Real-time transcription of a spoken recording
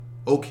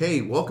Okay,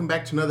 welcome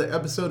back to another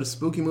episode of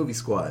Spooky Movie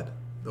Squad,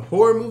 the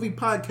horror movie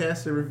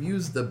podcast that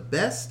reviews the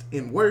best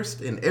and worst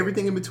and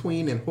everything in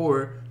between in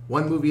horror,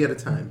 one movie at a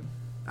time.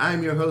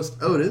 I'm your host,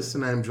 Otis,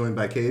 and I'm joined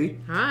by Katie.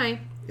 Hi.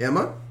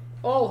 Emma.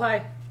 Oh,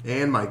 hi.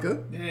 And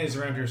Micah. Yeah, he's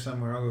around here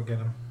somewhere. I'll go get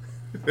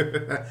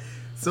him.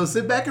 So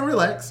sit back and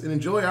relax and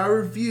enjoy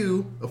our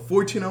review of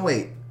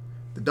 1408.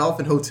 The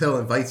Dolphin Hotel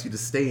invites you to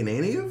stay in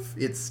any of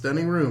its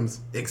stunning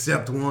rooms,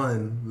 except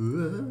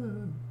one.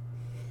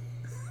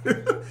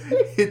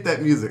 Hit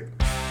that music.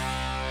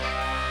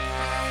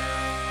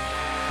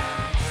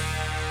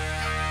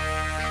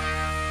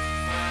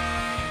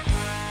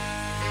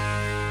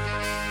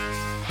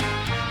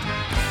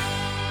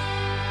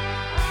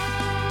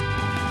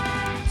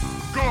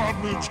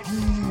 Goblins,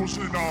 ghouls,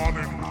 and odd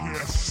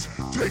guests,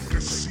 take a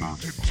seat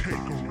and take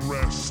a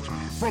rest.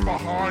 From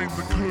behind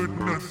the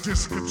curtain, a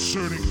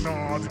disconcerting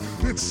nod.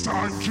 It's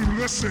time to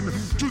listen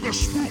to the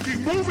Spooky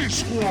Movie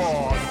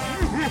Squad.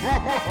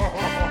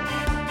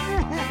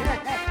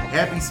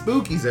 Happy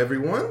Spookies,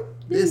 everyone.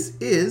 This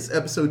is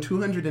episode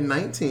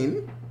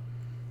 219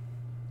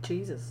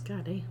 Jesus.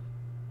 God damn.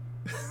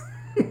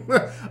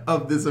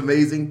 of this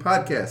amazing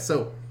podcast.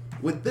 So,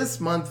 with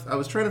this month, I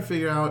was trying to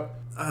figure out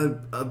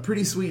a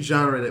pretty sweet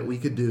genre that we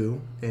could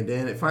do, and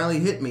then it finally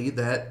hit me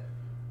that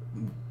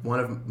one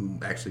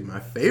of, actually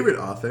my favorite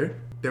author,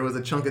 there was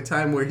a chunk of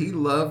time where he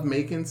loved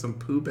making some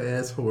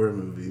poop-ass horror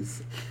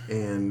movies.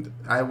 And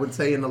I would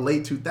say in the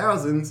late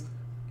 2000s,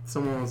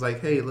 someone was like,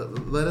 hey,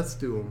 let us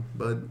do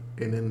them.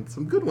 And then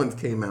some good ones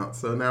came out.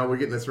 So now we're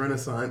getting this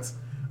renaissance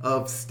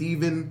of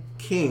Stephen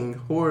King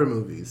horror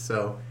movies.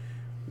 So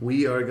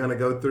we are going to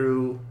go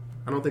through,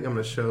 I don't think I'm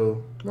going to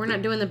show. We're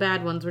not doing the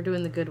bad ones. We're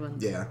doing the good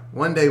ones. Yeah.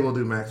 One day we'll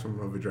do Maximum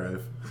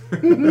Overdrive.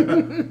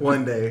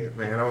 One day.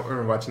 Man, I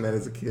remember watching that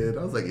as a kid.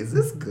 I was like, is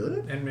this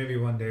good? And maybe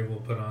one day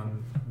we'll put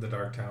on The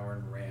Dark Tower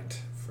and rant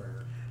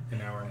for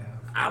an hour and a half.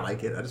 I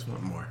like it. I just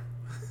want more.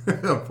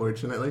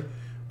 Unfortunately.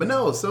 But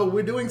no, so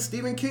we're doing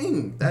Stephen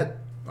King, that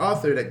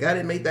author, that guy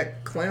that made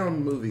that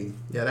clown movie.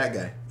 Yeah, that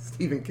guy,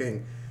 Stephen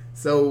King.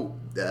 So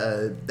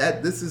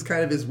this is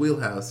kind of his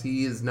wheelhouse.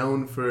 He is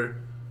known for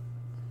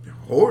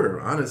horror,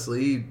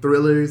 honestly,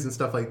 thrillers and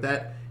stuff like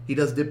that. He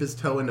does dip his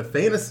toe into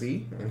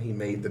fantasy, and he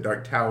made The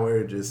Dark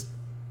Tower just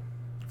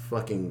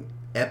fucking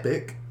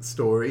epic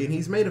story. And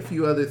he's made a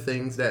few other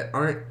things that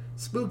aren't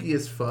spooky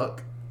as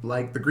fuck,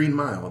 like The Green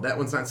Mile. That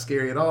one's not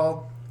scary at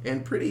all,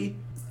 and pretty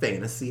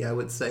fantasy, I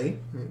would say.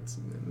 It's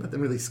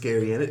nothing really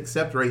scary in it,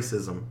 except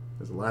racism.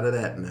 There's a lot of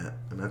that in that,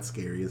 and that's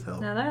scary as hell.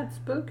 Now that's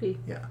spooky.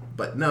 Yeah,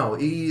 but no,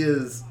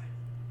 he's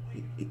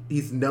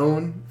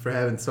known for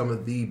having some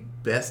of the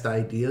best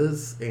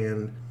ideas,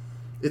 and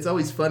it's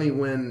always funny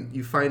when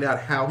you find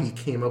out how he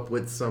came up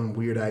with some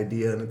weird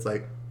idea, and it's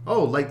like,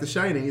 oh, like The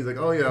Shining. He's like,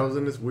 oh yeah, I was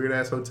in this weird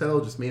ass hotel,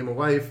 just me and my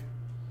wife.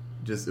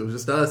 It was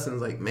just us, and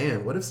it's like,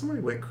 man, what if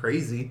somebody went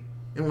crazy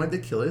and wanted to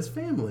kill his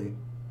family?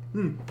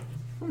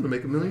 I'm going to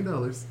make $1 million.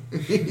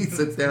 He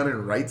sits down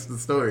and writes the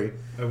story.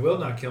 I will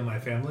not kill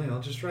my family.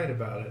 I'll just write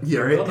about it.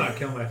 Yeah, right? I will not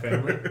kill my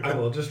family. I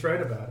will just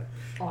write about it.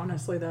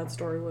 Honestly, that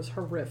story was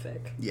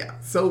horrific. Yeah.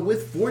 So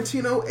with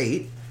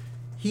 1408,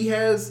 he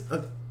has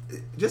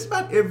just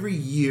about every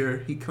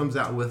year he comes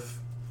out with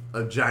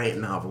a giant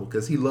novel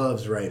because he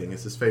loves writing.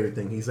 It's his favorite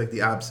thing. He's like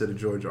the opposite of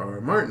George R.R.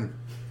 Martin.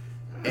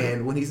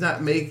 And when he's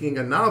not making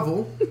a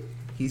novel,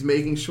 he's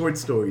making short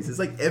stories. It's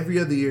like every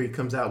other year he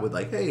comes out with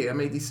like, hey, I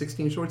made these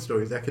 16 short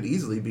stories. That could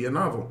easily be a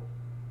novel.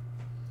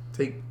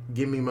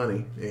 Give me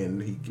money.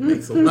 And he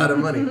makes a lot of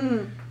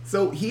money.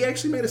 So he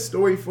actually made a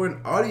story for an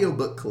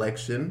audiobook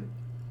collection,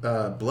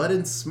 Blood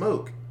and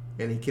Smoke.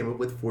 And he came up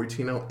with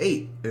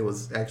 1408. It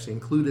was actually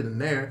included in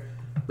there.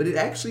 But it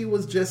actually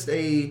was just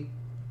an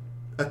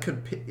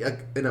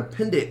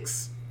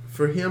appendix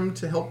for him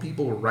to help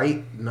people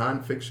write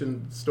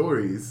nonfiction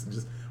stories.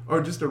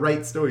 Just to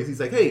write stories. He's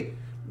like, hey,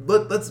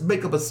 let's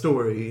make up a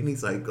story. And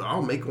he's like,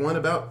 I'll make one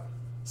about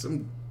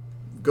some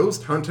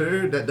ghost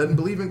hunter that doesn't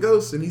believe in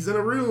ghosts, and he's in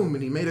a room,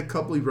 and he wrote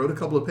a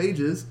couple of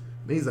pages,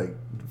 and he's like,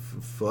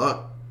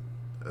 fuck,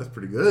 that's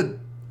pretty good.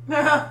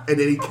 And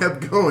then he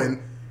kept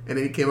going, and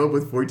then he came up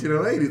with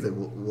 1408. He's like,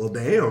 well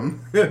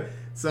damn.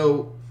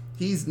 So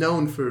he's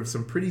known for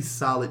some pretty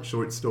solid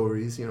short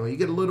stories. You know, you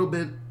get a little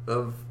bit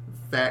of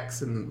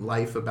facts and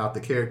life about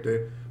the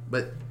character,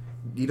 but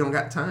you don't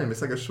got time.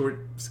 It's like a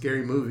short,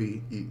 scary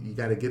movie. You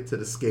got to get to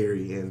the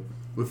scary. And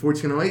with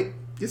 1408,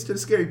 gets to the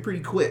scary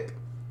pretty quick.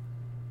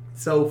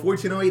 So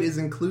 1408 is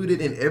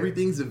included in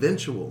Everything's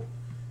Eventual.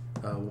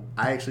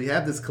 I actually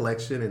have this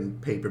collection in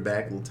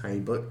paperback, a little tiny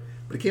book.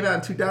 But it came out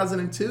in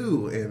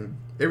 2002. And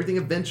Everything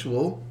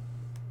Eventual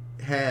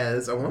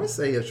has, I want to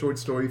say, a short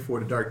story for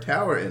The Dark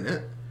Tower in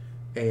it.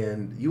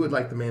 And you would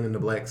like The Man in the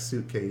Black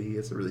Suit, Katie.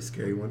 It's a really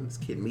scary one. This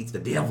kid meets the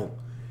devil.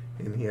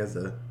 And he has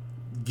a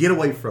get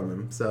away from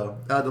him. So,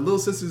 The Little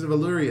Sisters of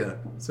Illyria.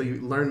 So you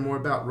learn more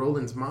about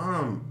Roland's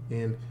mom.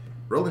 And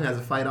Roland has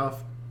to fight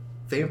off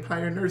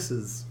vampire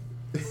nurses.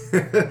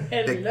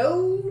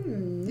 Hello,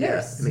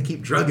 Yeah, and they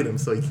keep drugging him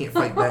so he can't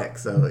fight back.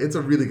 So it's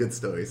a really good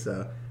story.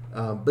 So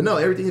But no,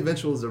 Everything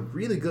Eventual is a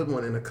really good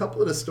one, and a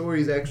couple of the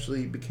stories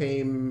actually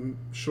became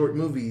short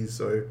movies,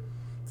 or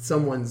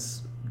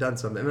someone's done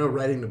something. I know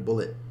Riding the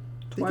Bullet.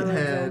 I think Twilight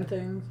it Zone had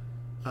things.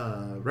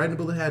 Riding the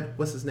Bullet had,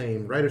 what's his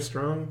name? Ryder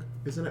Strong,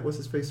 isn't it? What's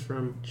his face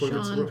from Boy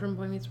Meets Sean World? from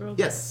Boy Meets World.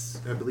 Yes,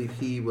 I believe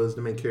he was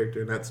the main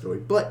character in that story.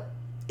 But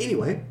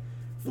anyway,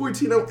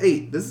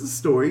 1408. This is a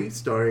story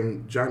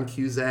starring John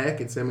Cusack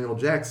and Samuel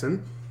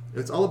Jackson. And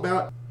it's all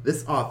about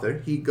this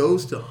author. He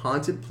goes to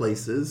haunted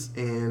places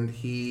and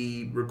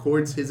he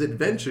records his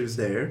adventures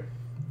there.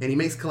 And he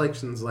makes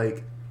collections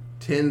like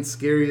 10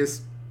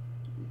 scariest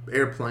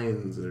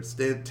airplanes or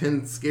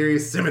 10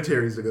 scariest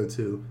cemeteries to go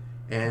to.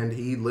 And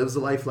he lives a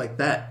life like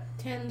that.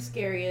 10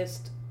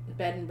 scariest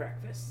bed and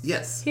breakfasts.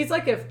 Yes. He's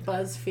like if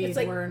BuzzFeed It's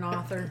like- were an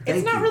author. It's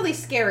Thank not you. really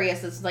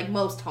scariest. It's like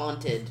most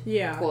haunted.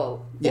 Yeah.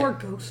 Quote. Yeah. Or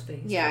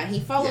Ghostface. Yeah, he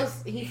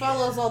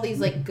follows all these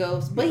like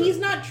ghosts, but he's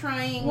not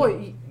trying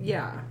Well,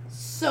 yeah.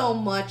 so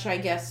much, I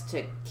guess,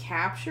 to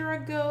capture a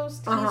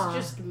ghost. Uh-huh.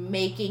 He's just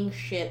making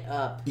shit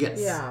up. Yes.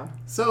 Yeah.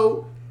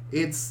 So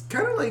it's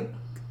kind of like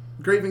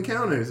Grave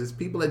Encounters. It's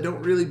people that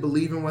don't really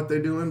believe in what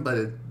they're doing, but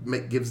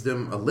it gives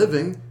them a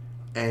living.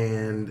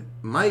 And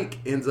Mike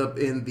ends up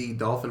in the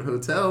Dolphin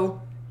Hotel,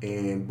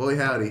 and boy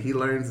howdy, he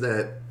learns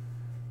that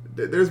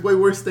there's way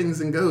worse things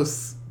than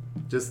ghosts.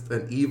 Just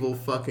an evil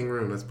fucking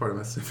room. That's part of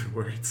my 7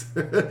 words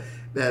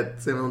that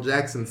Samuel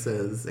Jackson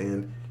says,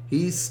 and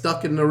he's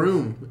stuck in the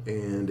room,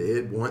 and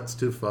it wants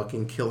to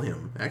fucking kill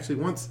him.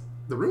 Actually,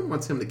 the room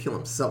wants him to kill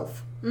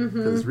himself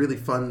because it's really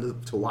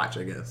fun to watch,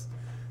 I guess.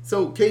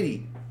 So,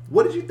 Katie,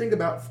 what did you think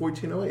about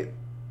 1408?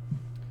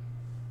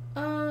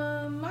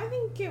 I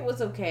think it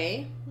was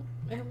okay.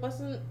 It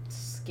wasn't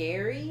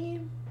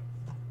scary.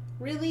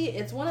 Really,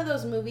 it's one of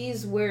those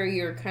movies where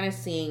you're kind of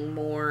seeing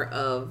more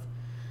of.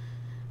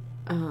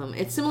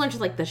 It's similar to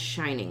like The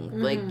Shining.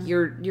 Mm-hmm. Like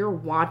you're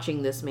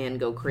watching this man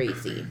go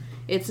crazy.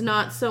 It's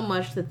not so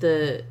much that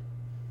the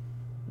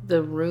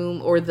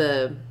room or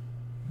the,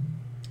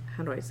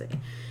 how do I say,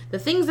 the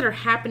things that are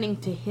happening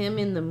to him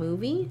in the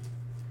movie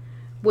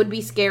would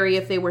be scary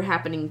if they were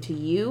happening to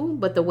you,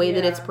 but the way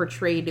that it's Yeah.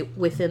 portrayed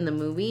within the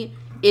movie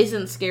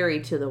isn't scary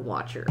to the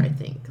watcher, I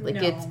think. Like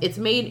No.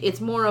 it's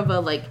more of a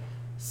like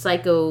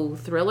psycho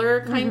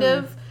thriller kind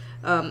of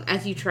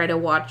as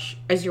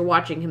you're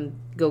watching him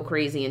go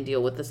crazy and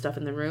deal with the stuff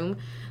in the room.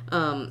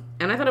 And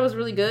I thought it was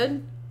really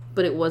good,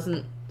 but it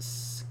wasn't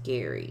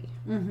scary.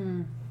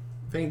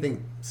 If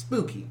anything,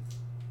 spooky.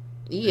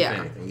 If Yeah.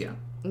 anything, yeah.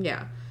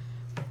 Yeah.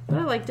 But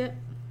I liked it.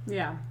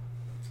 Yeah.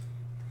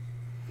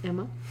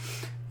 Emma?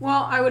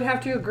 Well, I would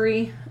have to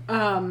agree.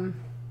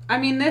 I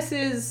mean,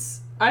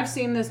 I've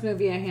seen this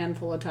movie a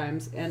handful of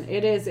times, and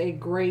it is a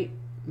great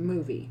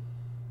movie.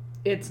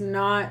 It's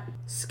not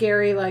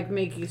scary, like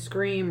make you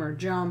scream or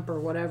jump or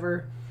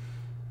whatever,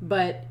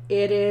 but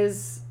it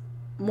is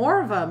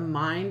more of a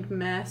mind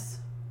mess,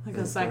 like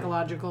a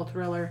psychological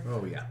thriller.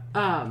 Oh, yeah.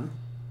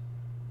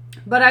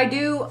 But I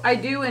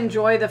do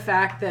enjoy the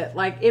fact that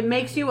like it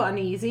makes you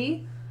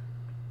uneasy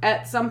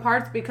at some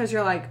parts because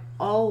you're like,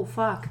 oh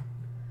fuck.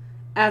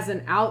 As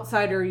an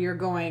outsider, you're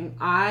going,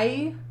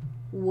 I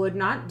would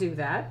not do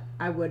that.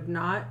 I would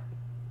not.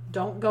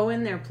 Don't go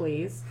in there,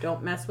 please.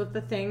 Don't mess with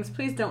the things.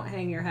 Please don't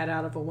hang your head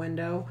out of a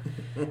window.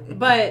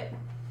 But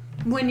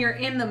when you're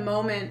in the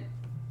moment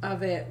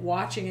of it,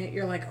 watching it,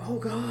 you're like, oh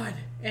God.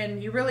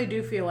 And you really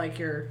do feel like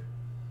you're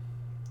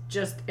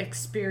just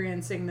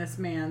experiencing this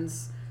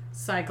man's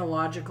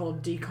psychological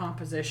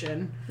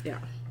decomposition. Yeah.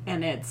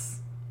 And it's,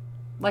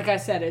 like I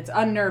said, it's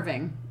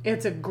unnerving.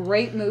 It's a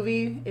great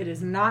movie. It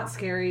is not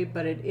scary,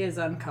 but it is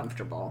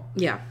uncomfortable.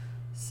 Yeah.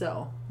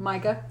 So,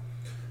 Micah?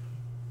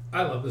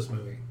 I love this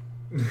movie.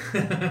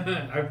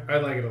 I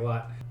like it a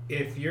lot.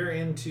 If you're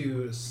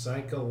into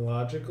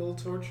psychological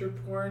torture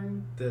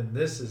porn, then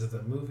this is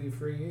the movie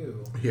for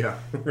you. Yeah.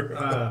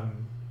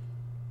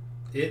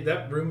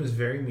 That room is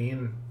very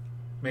mean.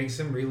 Makes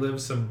him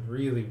relive some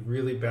really,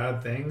 really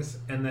bad things,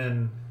 and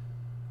then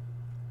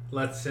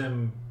lets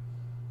him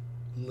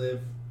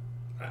live.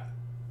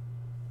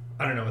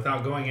 I don't know,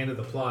 without going into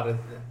the plot.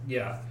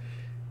 Yeah,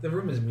 the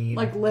room is mean.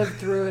 Like, live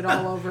through it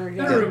all over The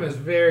again. room is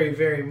very,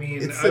 very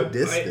mean. It's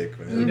sadistic,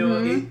 man. You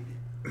know,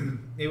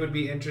 it would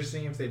be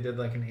interesting if they did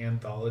like an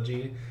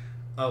anthology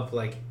of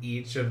like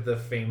each of the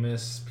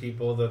famous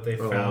people that they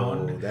Oh,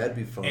 found that'd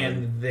be fun.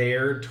 and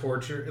their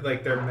torture,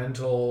 like their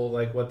mental,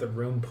 like what the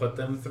room put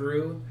them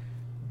through.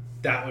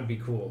 That would be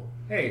cool.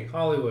 Hey,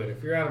 Hollywood,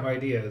 if you're out of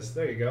ideas,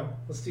 there you go.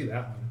 Let's do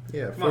that one.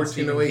 Yeah, Come on,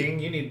 Stephen 1408. King,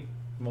 you need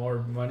more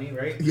money,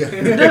 right? Yeah.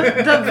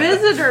 The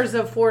Visitors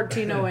of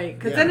 1408.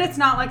 Because then Yeah. it's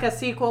not like a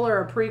sequel or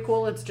a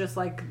prequel. It's just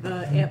like No,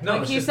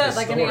 like it's you just said, the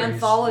like an stories.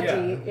 anthology.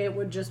 Yeah. It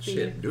would just be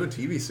Shit, do a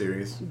TV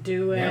series.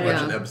 do it. Yeah, Watch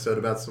Yeah. an episode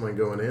about someone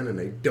going in and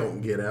they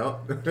don't get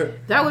out.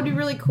 That would be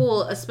really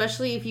cool,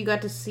 especially if you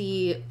got to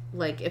see,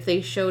 like, if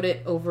they showed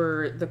it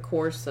over the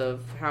course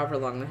of however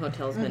long the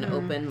hotel's been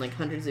open, like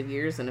hundreds of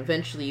years, and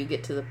eventually you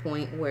get to the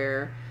point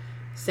where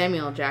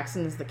Samuel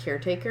Jackson is the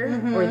caretaker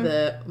or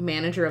the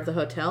manager of the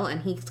hotel,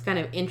 and he's kind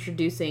of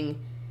introducing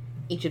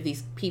each of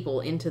these people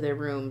into their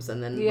rooms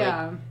and then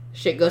Yeah. like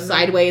shit goes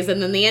sideways,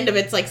 and then the end of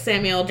it's like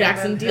Samuel L.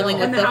 Jackson dealing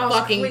with and the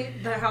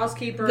fucking the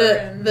housekeeper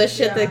the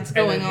shit that's And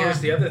going then here's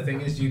on. the other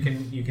thing is you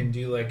can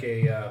do like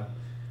a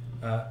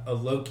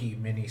Loki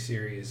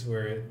miniseries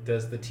where it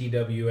does the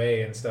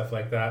TWA and stuff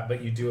like that,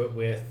 but you do it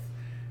with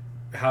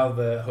how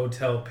the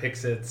hotel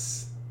picks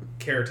its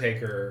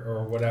caretaker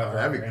or whatever. Oh,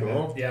 that'd be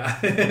cool.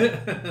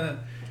 Yeah.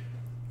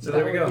 So that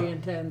there we would be go.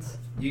 intense.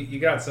 You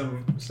got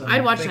some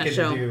I'd watch thinking that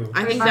show. to do.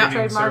 I think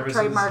Trademark,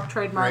 that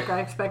trademark. Right. I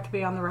expect to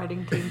be on the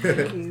writing team.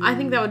 Thank you. I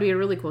think that would be a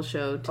really cool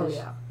show. To Oh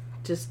yeah.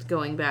 just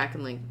going back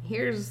and like,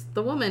 here's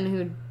the woman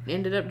who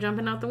ended up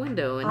jumping out the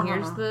window, and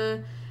here's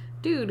the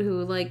dude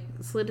who like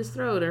slit his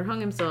throat or hung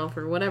himself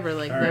or whatever.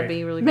 Like, that'd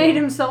be really Made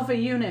cool. himself a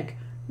eunuch.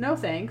 No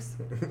thanks.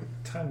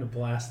 Time to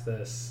blast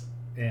this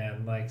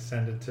and like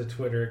send it to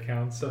Twitter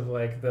accounts of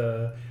like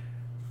the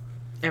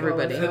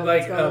Everybody. Go,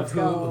 like go, of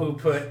go. who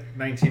put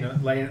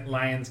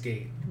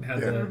Lionsgate had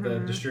Yeah. the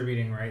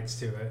distributing rights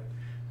to it.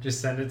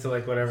 Just send it to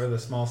like whatever the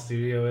small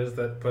studio is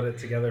that put it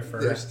together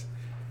first.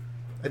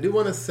 I do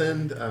want to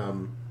send.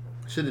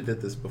 Should have did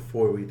this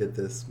before we did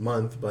this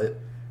month, but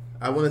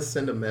I want to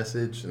send a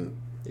message, and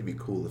it'd be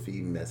cool if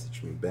he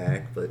messaged me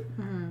back. But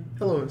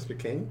hello, Mr.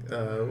 King.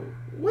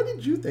 What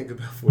did you think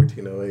about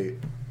 1408?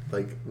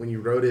 Like when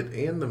you wrote it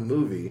and the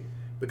movie?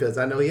 Because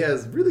I know he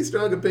has really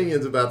strong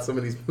opinions about some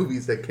of these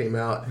movies that came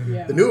out.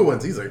 Yeah. The newer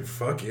ones, he's like,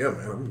 "Fuck yeah,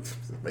 man, I'm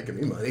making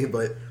me money."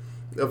 But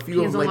a few He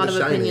of has them, a like lot The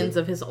of Shining. opinions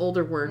of his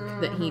older work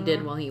that he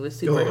did while he was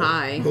super Oh,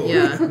 high. oh.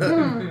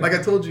 Yeah. Like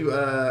I told you,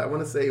 I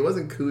want to say it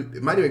wasn't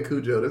it might have been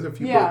Cujo. There's a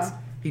few Yeah. books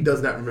he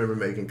does not remember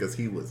making because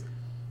he was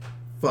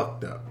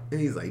fucked up. And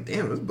he's like,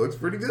 "Damn, this book's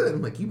pretty good."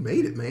 I'm like, "You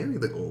made it, man."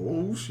 He's like,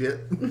 "Oh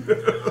shit,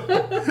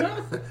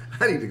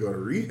 I need to go to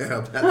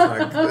rehab. That's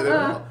not good at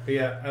all." But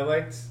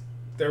yeah,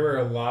 there were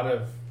a lot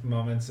of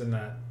moments in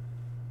that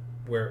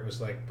where it was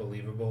like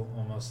believable,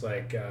 almost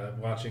like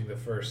watching the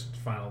first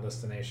Final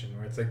Destination,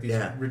 where it's like these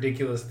Yeah.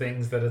 ridiculous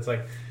things that it's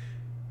like,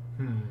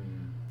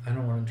 I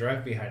don't want to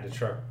drive behind a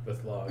truck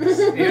with logs.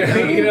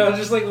 You know,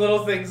 just like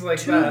little things like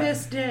To that.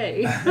 this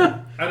day.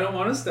 I don't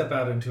want to step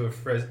out into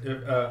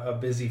a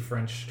busy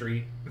French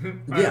street.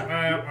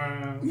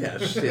 Yeah,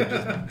 shit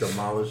just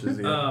demolishes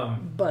you.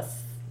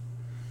 Bus.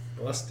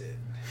 Busted.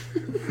 I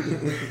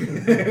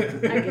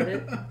get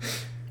it.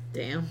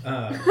 Damn.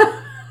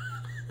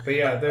 But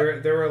yeah,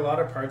 there were a lot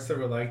of parts that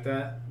were like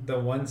that. The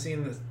one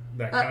scene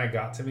that kind of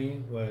got to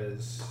me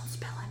was. Don't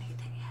spell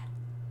anything yet.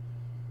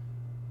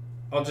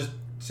 I'll just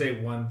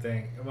say one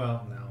thing.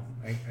 Well,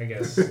 no, I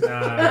guess.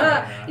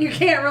 Nah. You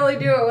can't really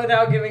do it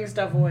without giving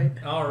stuff away.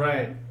 All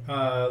right.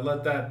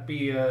 Let that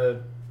be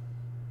a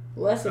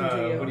Lesson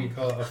to you. what do you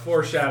call it? A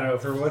foreshadow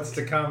for what's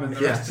to come in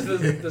the Yeah. rest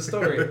of the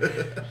story.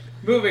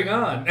 Moving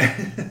on.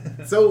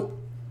 So,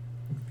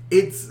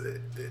 it's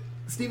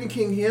Stephen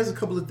King. He has a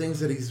couple of things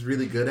that he's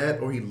really good at,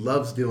 or he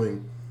loves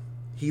doing.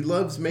 He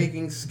loves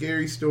making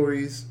scary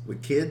stories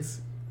with kids,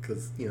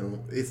 because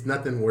it's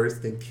nothing worse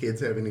than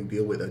kids having to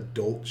deal with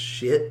adult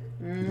shit.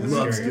 He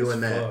loves Scary as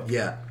doing that. fuck.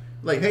 Yeah,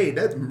 like, hey,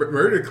 that's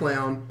Murder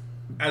Clown.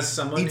 As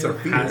someone Eats who a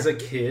feeder. has a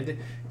kid,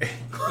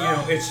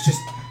 it's just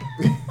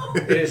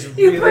it is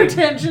You really,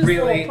 pretentious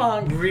really, little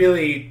punk.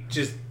 really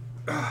just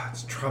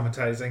it's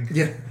traumatizing.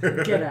 Yeah,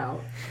 Get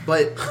out.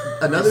 But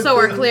another So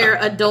we're thing- clear,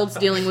 adults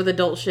dealing with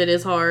adult shit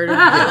is hard.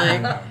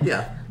 Like,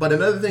 Yeah, but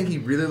another thing he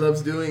really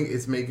loves doing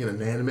is making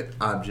inanimate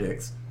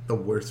objects the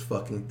worst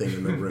fucking thing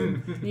in the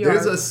room.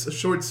 There's a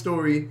short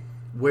story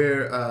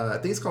where I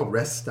think it's called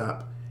Rest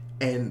Stop,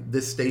 and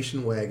this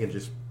station wagon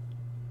just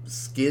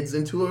skids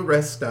into a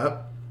rest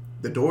stop.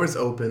 The doors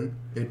open,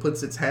 and it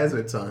puts its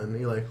hazards on, and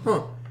you're like,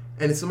 huh.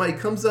 And somebody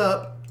comes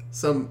up,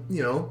 some,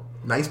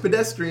 nice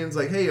pedestrians,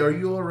 like, hey, are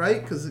you all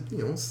right? Because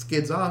it,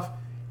 skids off.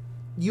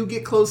 You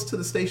get close to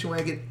the station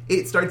wagon,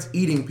 it starts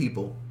eating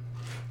people.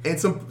 And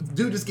some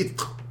dude just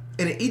gets,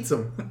 and it eats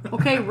them.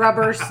 Okay,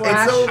 rubber /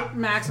 so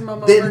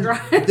maximum Then,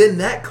 overdrive. then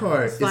that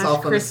car is Slash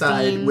off on the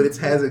side Christine. with its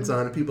hazards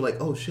on, and people are like,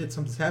 oh shit,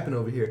 something's happened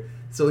over here.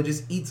 So it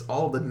just eats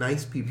all the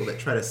nice people that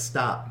try to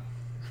stop.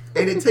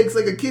 And it takes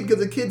like a kid,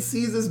 because a kid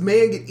sees this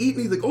man get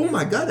eaten. He's like, "Oh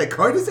my god, that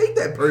car just ate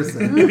that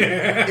person!"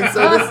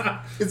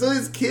 and so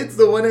this kid's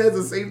the one that has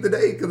to save the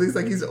day, because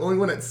he's the only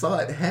one that saw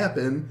it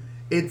happen.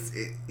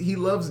 He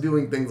loves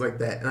doing things like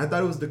that, and I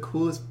thought it was the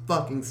coolest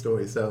fucking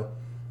story. So,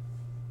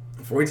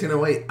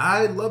 1408,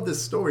 I love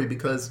this story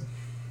because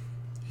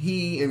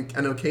and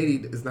I know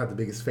Katie is not the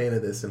biggest fan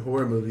of this in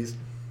horror movies,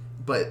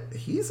 but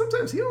he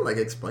don't like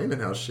explaining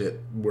how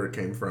where it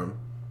came from.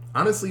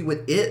 Honestly,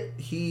 with it,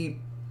 he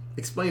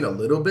explain a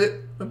little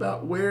bit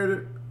about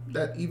where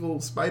that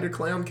evil spider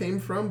clown came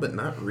from, but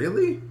not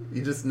really.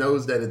 He just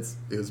knows that it's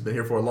been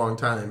here for a long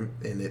time,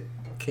 and it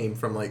came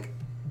from like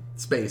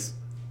space.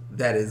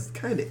 That is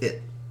kind of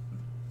it.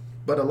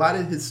 But a lot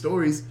of his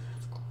stories,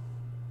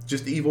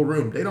 just the evil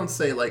room. They don't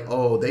say like,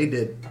 oh, they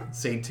did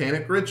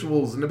satanic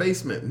rituals in the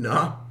basement.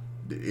 No.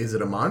 Is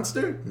it a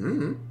monster?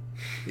 Mm-hmm.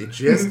 It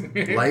just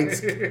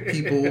likes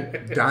people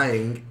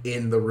dying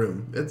in the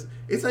room.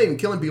 It's not even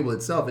killing people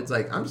itself. It's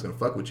like, I'm just gonna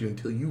fuck with you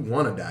until you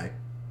want to die.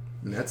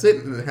 And that's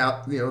it. And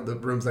how the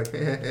room's like.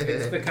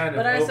 It's the kind of.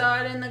 But I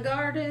saw it in the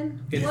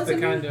garden. It's Wasn't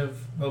the kind it? of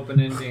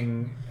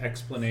open-ending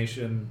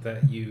explanation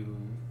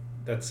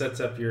that sets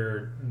up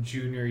your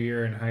junior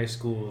year in high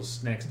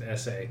school's next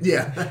essay.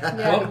 Yeah.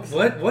 Yeah.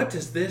 What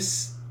does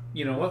this?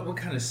 What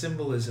kind of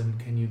symbolism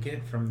can you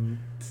get from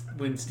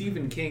when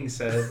Stephen King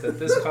said that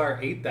this car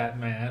ate that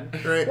man?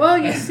 Right. Well,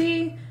 you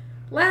see,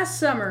 last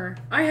summer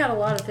I had a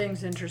lot of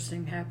things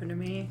interesting happen to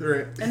me,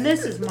 Right. and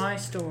this is my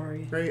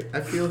story. Right.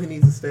 I feel he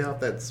needs to stay off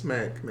that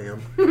smack,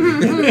 ma'am.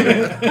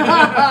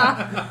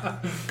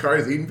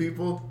 Cars eating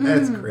people?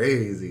 That's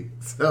crazy.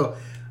 So,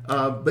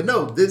 but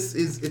no,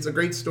 it's a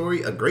great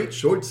story, a great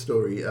short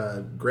story.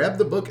 Grab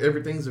the book,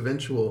 Everything's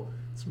Eventual.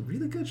 Some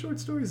really good short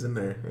stories in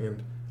there,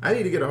 and I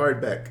need to get a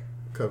hardback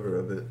cover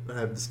of it. I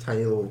have this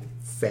tiny little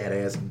fat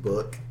ass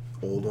book,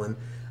 old one.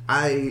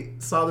 I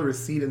saw the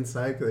receipt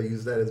inside because I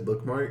used that as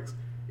bookmarks.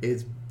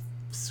 It's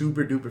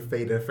super duper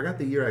faded. I forgot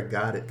the year I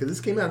got it because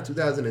this came out in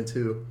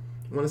 2002.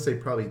 I want to say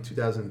probably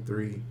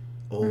 2003.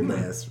 Old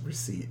ass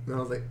receipt, and I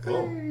was like, "Hey,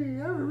 I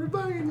remember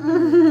buying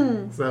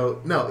it."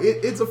 So no,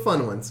 it's a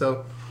fun one.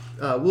 So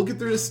we'll get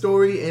through the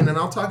story, and then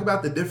I'll talk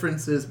about the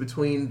differences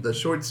between the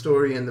short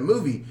story and the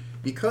movie,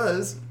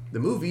 because the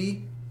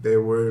movie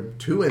there were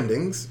two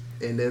endings,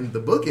 and then the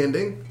book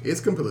ending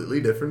is completely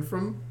different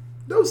from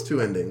those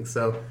two endings.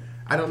 So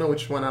I don't know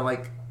which one I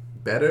like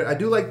better. I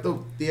do like the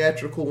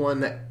theatrical one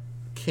that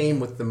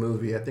came with the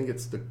movie. I think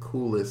it's the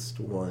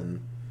coolest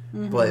one,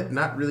 but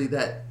not really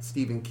that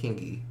Stephen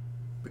King-y,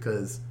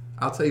 because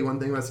I'll tell you one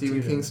thing about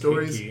Stephen King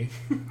stories.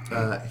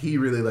 He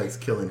really likes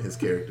killing his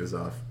characters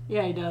off.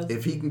 Yeah, he does.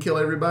 If he can kill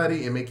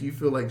everybody and make you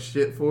feel like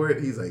shit for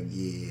it, he's like,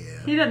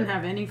 yeah. He doesn't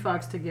have any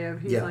fucks to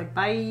give. He's Yeah. like,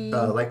 bye.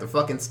 Like the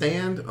fucking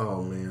Stand.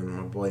 Oh man,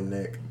 my boy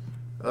Nick.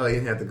 Oh, he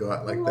didn't have to go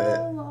out like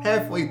that.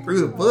 Halfway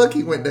through the book,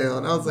 he went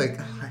down. I was like,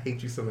 I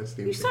hate you so much,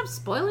 Stephen You King. stop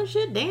spoiling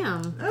shit.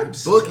 Damn. That book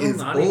Still is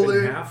not older.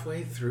 even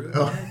halfway through.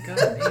 Oh. That? God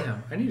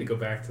damn! I need to go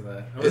back to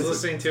that. I was It's-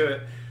 listening to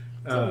it.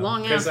 a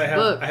long because ass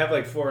book. I have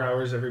like 4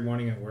 hours every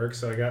morning at work,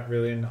 so I got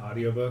really into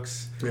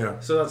audiobooks. Yeah.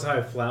 So that's how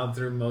I plowed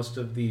through most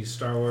of the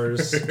Star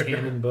Wars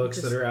canon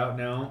books that are out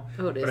now.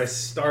 Oh, it is. But I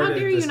started. How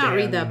dare The you not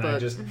read Stand, that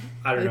and book?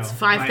 I don't know. It's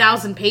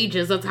 5,000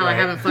 pages. That's how I Right.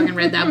 haven't fucking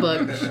read that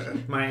book.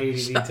 My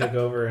ADD took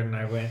over, and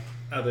I went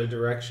other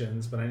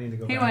directions. But I need to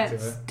go He back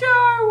went, to it.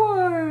 Star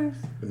Wars.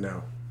 But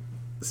no,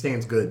 the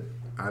Stand's good.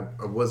 I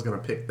was gonna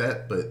pick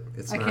that, but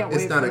it's I not. can't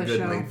It's wait not for a the good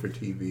show. made for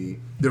TV.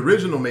 The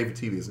original made for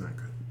TV is not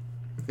good.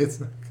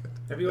 It's not good.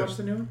 Have you watched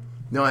the new one?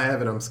 No, I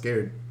haven't. I'm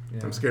scared. Yeah.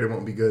 I'm scared it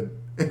won't be good.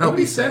 And I'll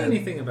Nobody be said sad.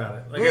 anything about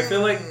it. Like I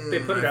feel like they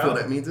put it I feel out.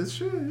 that means it's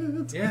shit.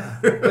 Yeah,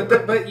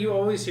 but you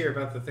always hear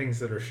about the things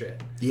that are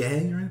shit. Yeah,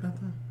 you're right about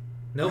that.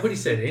 Nobody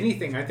said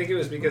anything. I think it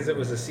was because it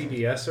was a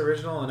CBS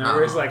original, and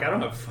everybody's like, "I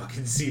don't have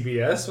fucking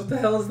CBS. What the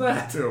hell is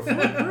that?"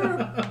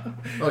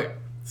 Okay,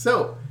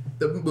 so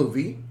the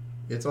movie,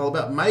 it's all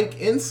about Mike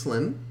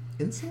Inslin.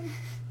 Inslin?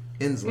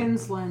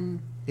 Inslin.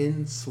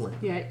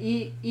 Yeah,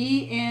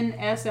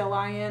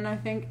 Enslin, I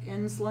think.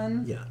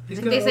 Enslin. Yeah. I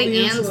think they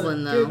say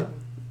Anslin, though.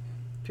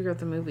 Figure out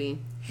the movie.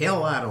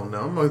 Hell, I don't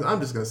know. I'm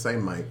just gonna say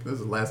Mike. This is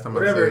the last time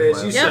Whatever I it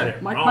said is, his you last said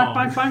it Mike, wrong.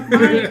 Mike, Mike,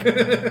 Mike, Mike.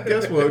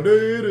 Guess what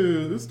day it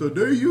is? It's the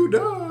day you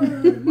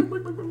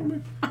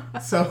die.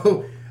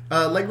 So,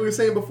 like we were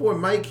saying before,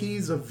 Mike,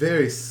 he's a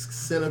very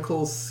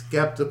cynical,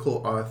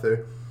 skeptical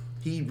author.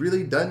 He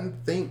really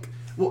doesn't think...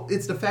 Well,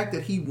 it's the fact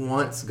that he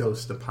wants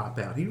ghosts to pop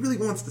out. He really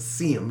wants to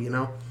see them, you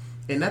know?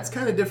 And that's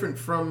kind of different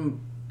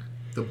from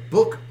the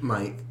book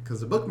Mike,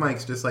 because the book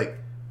Mike's just like,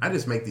 I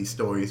just make these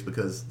stories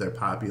because they're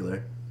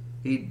popular.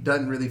 He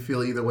doesn't really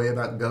feel either way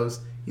about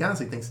ghosts. He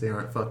honestly thinks they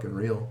aren't fucking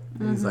real.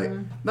 And he's like,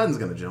 nothing's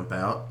gonna jump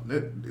out.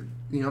 You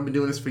know, I've been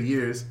doing this for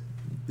years.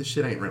 This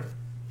shit ain't real.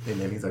 And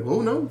then he's like,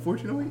 oh no,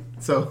 fortunately.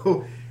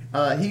 So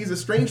he's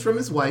estranged from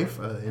his wife.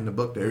 In the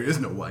book, there is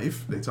no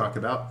wife, they talk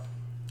about.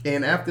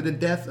 And after the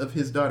death of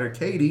his daughter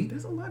Katie,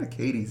 there's a lot of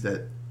Katies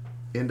that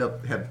end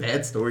up have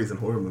bad stories in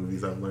horror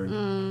movies, I've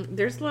learned.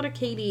 There's a lot of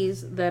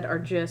Katies that are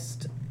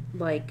just,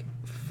 like,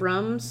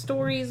 from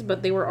stories,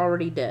 but they were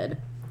already dead.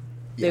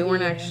 They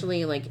weren't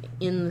actually, like,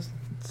 in the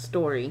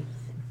story.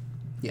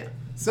 Yeah.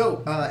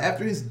 So,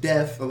 after his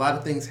death, a lot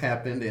of things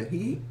happened, and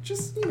he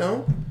just, you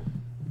know,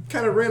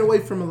 kind of ran away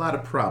from a lot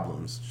of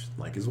problems, just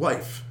like his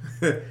wife.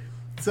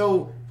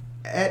 So,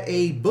 at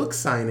a book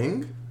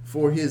signing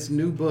for his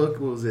new book,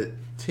 what was it,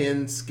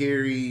 10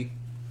 Scary,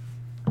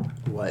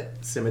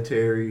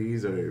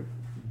 cemeteries or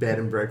bed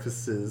and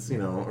breakfasts, you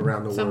know,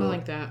 around the world. Something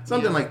like that.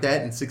 Something yeah. like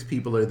that, and 6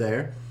 people are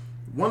there.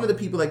 One of the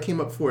people that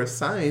came up for a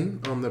sign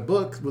on the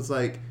book was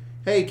like,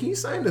 hey, can you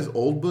sign this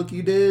old book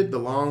you did, The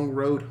Long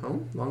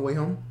Way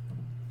Home?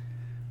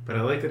 But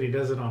I like that he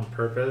does it on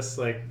purpose,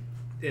 like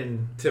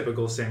in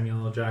typical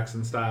Samuel L.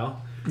 Jackson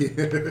style.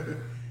 Yeah.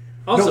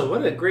 Also, No.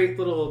 what a great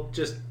little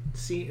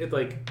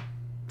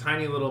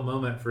tiny little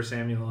moment for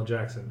Samuel L.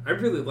 Jackson. I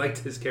really liked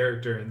his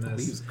character in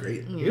this. He was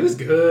great. He was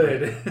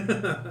good.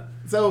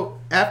 So,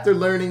 after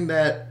learning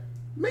that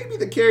maybe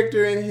the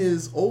character in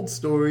his old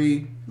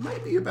story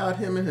might be about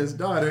him and his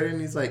daughter. And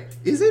he's like,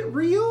 is it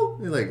real?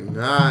 They're like,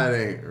 nah, it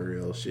ain't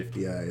real.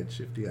 Shifty eye.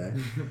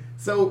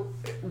 So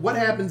what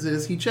happens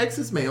is he checks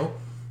his mail,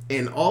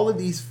 and all of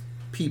these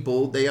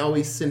people, they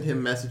always send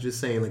him messages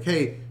saying like,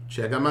 hey,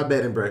 check out my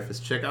bed and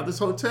breakfast. Check out this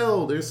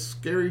hotel. There's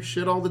scary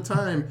shit all the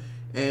time.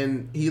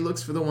 And he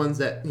looks for the ones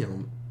that,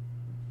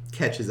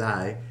 catch his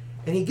eye.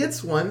 And he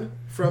gets one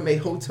from a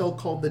hotel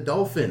called the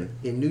Dolphin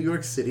in New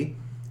York City.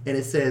 And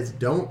it says,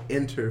 don't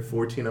enter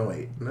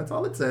 1408. And that's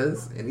all it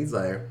says. And he's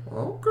like,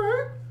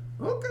 okay.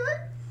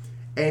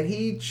 And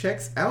he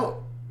checks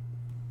out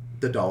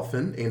the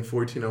Dolphin in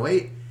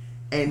 1408.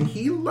 And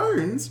he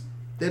learns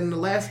that in the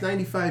last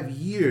 95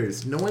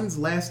 years, no one's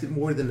lasted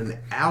more than an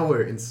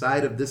hour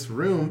inside of this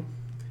room.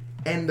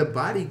 And the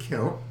body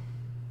count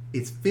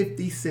is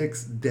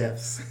 56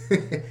 deaths.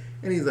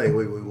 And he's like,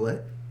 wait,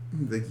 what?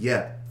 He's like,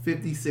 yeah,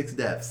 56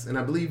 deaths. And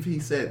I believe he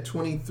said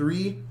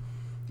 23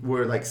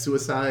 were like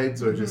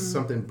suicides or just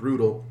something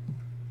brutal.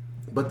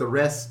 But the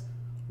rest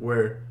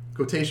were,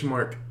 quotation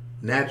mark,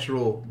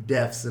 natural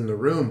deaths in the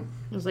room.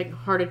 It was like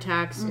heart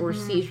attacks or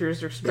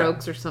seizures or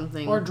strokes or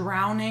something. Or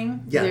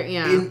drowning. Yeah.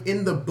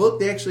 In the book,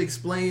 they actually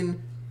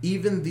explain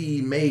even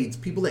the maids,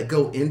 people that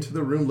go into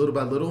the room little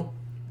by little,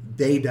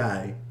 they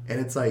die. And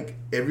it's like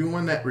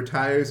everyone that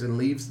retires and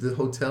leaves the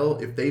hotel,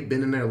 if they've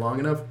been in there long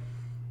enough,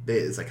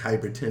 it's like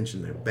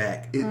hypertension, they're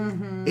back.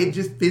 It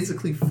just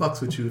physically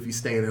fucks with you if you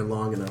stay in there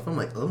long enough. I'm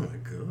like, oh my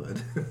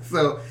God.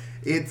 So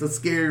it's a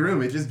scary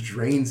room. It just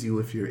drains you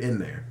if you're in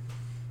there.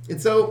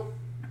 And so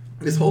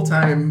this whole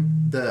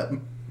time, the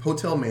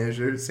hotel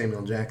manager,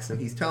 Samuel Jackson,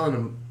 he's telling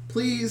him,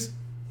 please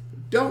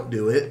don't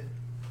do it.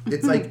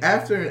 It's like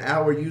after an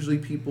hour, usually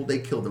people, they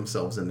kill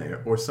themselves in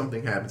there or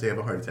something happens, they have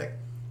a heart attack.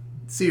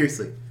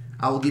 Seriously,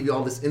 I will give you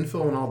all this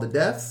info on all the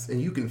deaths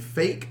and you can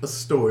fake a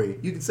story.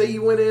 You can say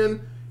you went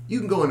in, you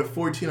can go into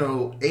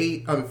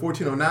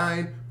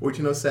 1409,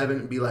 1407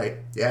 and be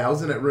like, yeah, I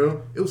was in that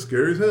room. It was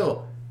scary as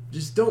hell.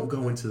 Just don't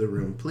go into the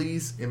room,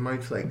 please. And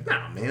Mike's like,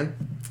 nah, man,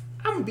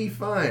 I'm going to be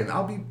fine.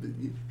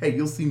 Hey,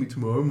 you'll see me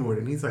tomorrow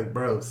morning. He's like,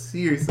 bro,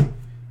 seriously,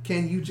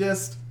 can you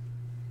just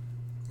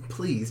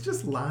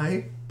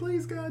lie?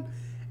 Please, God.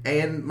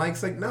 And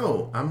Mike's like,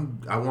 no,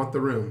 I want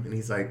the room. And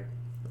he's like,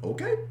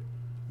 okay,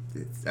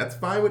 that's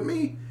fine with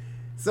me.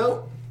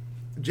 So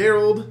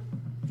Gerald,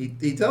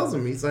 he tells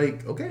him, he's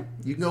like, okay,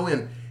 you can go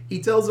in.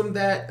 He tells him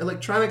that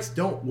electronics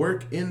don't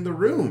work in the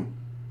room.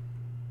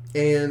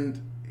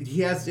 And he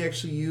has to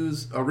actually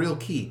use a real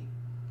key.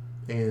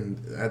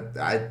 And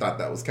I thought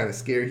that was kind of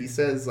scary. He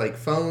says, like,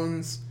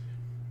 phones,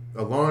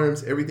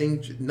 alarms,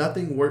 everything,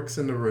 nothing works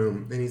in the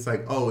room. And he's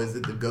like, oh, is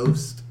it the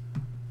ghosts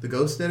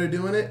that are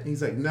doing it? And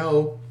he's like,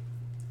 no,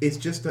 it's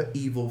just an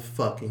evil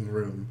fucking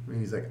room. And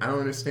he's like, I don't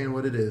understand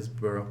what it is,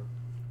 bro,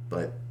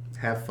 but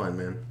have fun,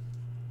 man.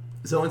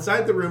 So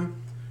inside the room,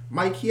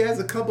 Mike, he has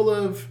a couple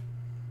of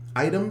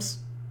items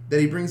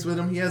that he brings with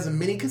him. He has a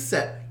mini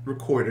cassette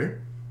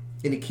recorder,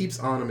 and he keeps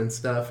on him and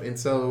stuff. And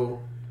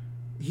so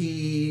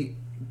he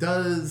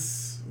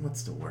does,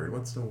 what's the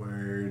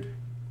word?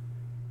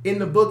 In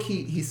the book,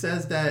 he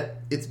says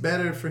that it's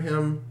better for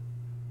him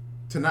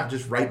to not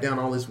just write down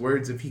all his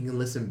words if he can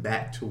listen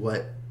back to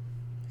what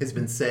has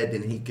been said,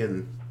 and he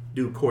can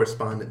do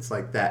correspondence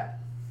like that.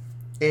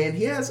 And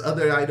he has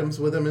other items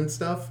with him and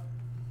stuff,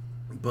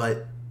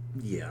 but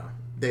yeah,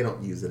 they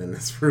don't use it in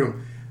this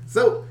room.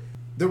 So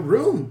the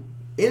room,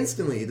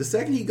 instantly, the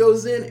second he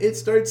goes in, it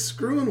starts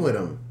screwing with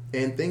him,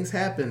 and things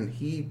happen.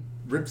 He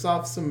rips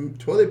off some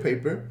toilet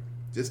paper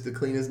just to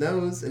clean his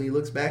nose, and he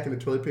looks back and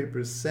the toilet paper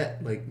is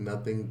set like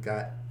nothing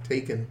got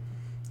taken.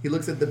 He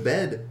looks at the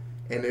bed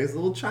and there's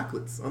little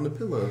chocolates on the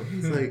pillow.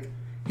 He's like,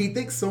 he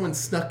thinks someone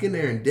snuck in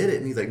there and did it,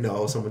 and he's like,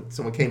 no,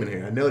 someone came in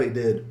here. I know they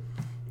did.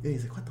 And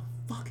he's like, what the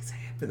fuck is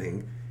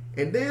happening?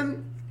 And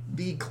then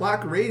the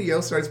clock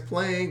radio starts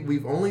playing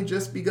 "We've Only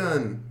Just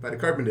Begun" by the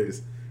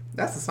Carpenters.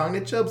 That's the song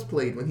that Chubbs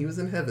played when he was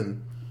in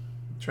heaven,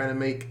 trying to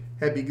make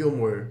Happy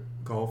Gilmore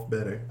golf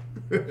better.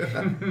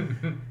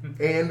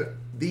 And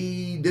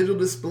the digital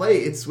display,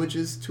 it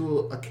switches to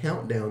a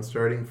countdown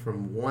starting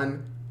from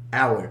 1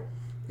 hour.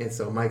 And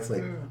so Mike's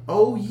like,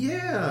 oh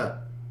yeah,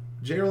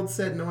 Gerald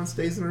said no one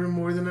stays in the room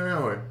more than an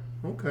hour.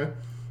 Okay.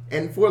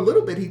 And for a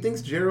little bit, he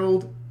thinks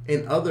Gerald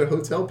and other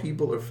hotel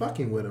people are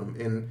fucking with him.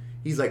 And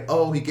he's like,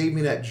 oh, he gave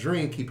me that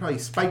drink. He probably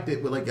spiked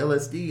it with like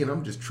LSD, and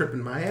I'm just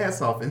tripping my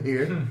ass off in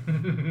here.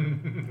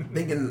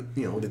 Thinking,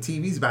 the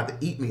TV's about to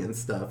eat me and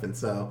stuff. And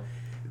so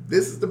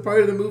this is the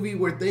part of the movie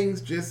where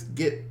things just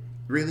get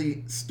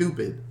really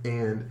stupid.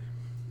 And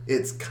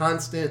it's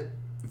constant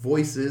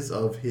voices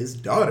of his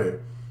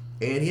daughter.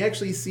 And he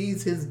actually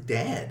sees his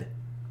dad.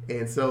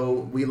 And so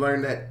we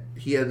learn that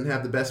he doesn't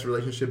have the best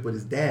relationship with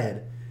his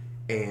dad.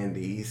 And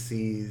he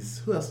sees,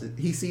 who else?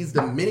 He sees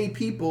the many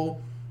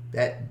people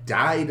that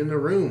died in the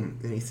room.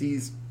 And he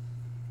sees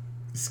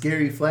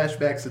scary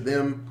flashbacks of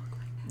them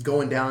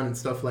going down and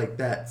stuff like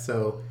that.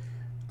 So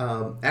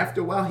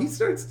after a while, he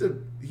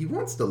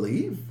wants to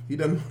leave. He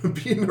doesn't want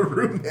to be in the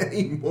room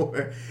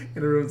anymore.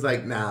 And the room's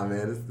like, nah,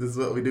 man, this is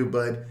what we do,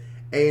 bud.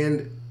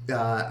 And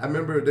I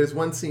remember there's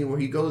one scene where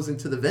he goes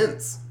into the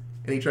vents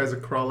and he tries to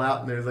crawl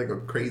out, and there's like a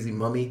crazy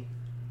mummy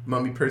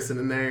person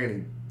in there,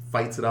 and he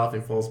fights it off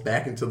and falls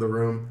back into the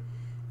room.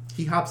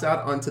 He hops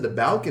out onto the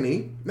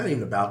balcony, not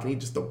even a balcony,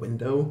 just a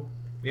window.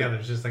 Yeah,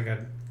 there's just like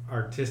an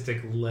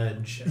artistic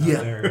ledge out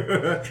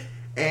there.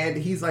 And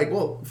he's like,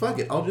 well, fuck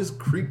it. I'll just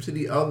creep to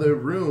the other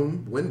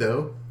room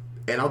window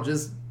and I'll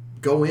just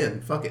go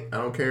in. Fuck it. I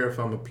don't care if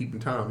I'm a peeping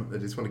Tom. I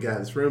just want to get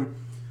out of this room.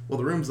 Well,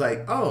 the room's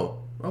like, oh,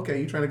 okay,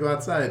 you're trying to go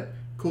outside.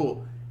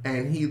 Cool.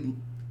 And he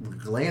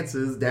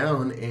glances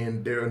down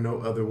and there are no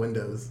other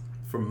windows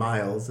for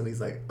miles. And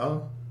he's like,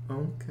 oh,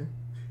 okay.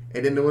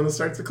 And then the window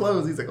starts to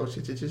close. He's like, oh,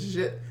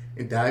 shit.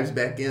 And dives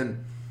back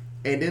in.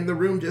 And then the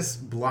room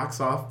just blocks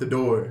off the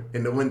door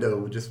and the window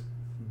with just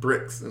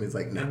bricks. And he's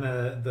like, no.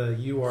 And the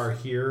you are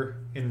here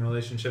in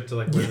relationship to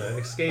like where the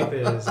escape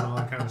is and all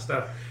that kind of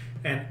stuff.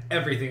 And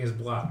everything is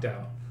blocked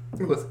out.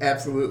 It was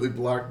absolutely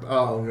blocked.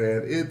 Oh,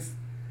 man. It's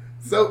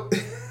so...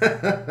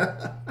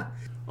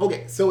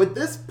 Okay, so at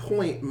this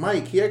point,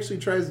 Mike, he actually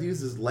tries to use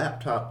his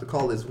laptop to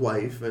call his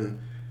wife, and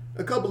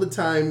a couple of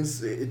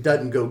times it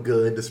doesn't go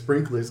good. The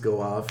sprinklers go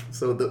off.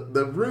 So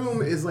the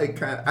room is like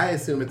kind of, I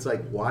assume it's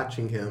like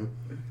watching him,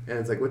 and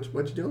it's like, what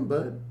you doing,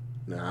 bud?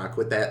 Nah,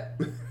 quit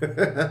that.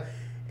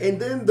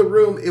 And then the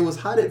room, it was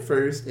hot at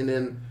first, and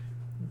then,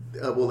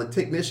 a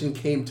technician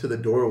came to the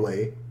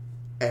doorway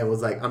and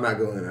was like, I'm not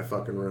going in that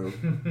fucking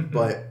room.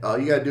 But all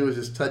you gotta do is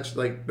just touch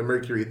like the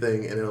mercury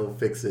thing and it'll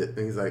fix it.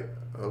 And he's like,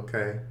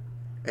 okay.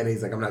 And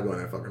he's like, I'm not going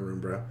in that fucking room,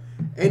 bro.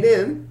 And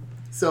then,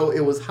 so it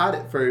was hot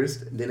at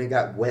first, then it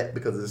got wet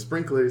because of the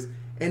sprinklers,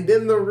 and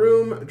then the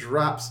room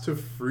drops to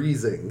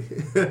freezing.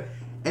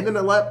 And then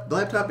the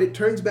laptop, it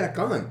turns back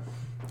on.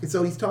 And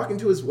so he's talking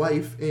to his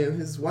wife, and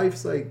his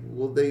wife's like,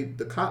 well,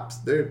 the cops,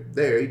 they're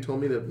there. He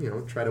told me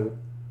to, try to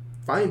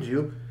find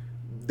you.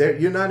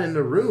 You're not in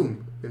the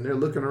room, and they're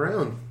looking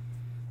around.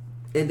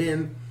 And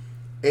then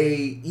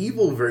a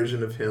evil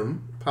version of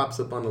him pops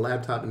up on the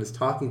laptop and is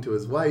talking to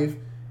his wife,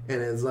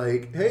 and is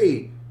like,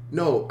 hey,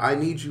 no, I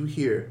need you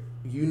here.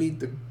 You need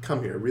to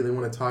come here. I really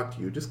want to talk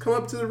to you. Just come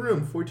up to the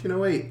room,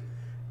 1408.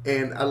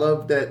 And I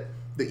love that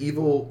the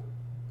evil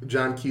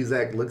John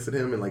Cusack looks at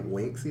him and like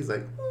winks. He's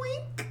like,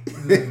 wink.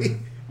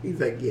 Mm-hmm. He's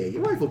like, yeah,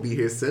 your wife will be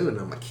here soon.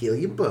 I'm going to kill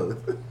you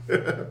both.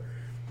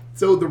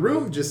 So the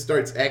room just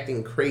starts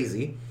acting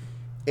crazy.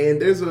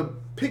 And there's a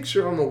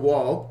picture on the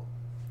wall.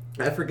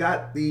 I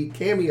forgot the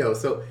cameo.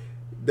 So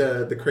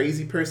the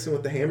crazy person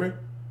with the hammer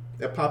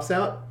that pops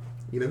out.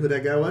 You know who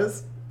that guy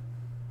was?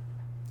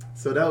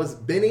 So that was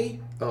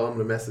Benny. Oh, I'm going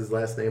to mess his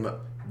last name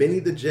up. Benny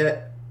the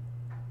Jet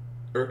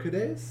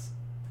Urquidez.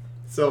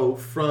 So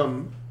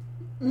from...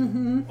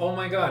 Mm-hmm. Oh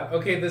my god.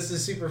 Okay, this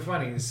is super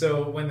funny.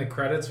 So when the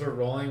credits were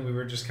rolling, we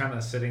were just kind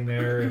of sitting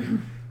there,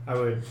 and I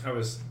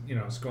was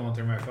scrolling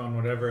through my phone,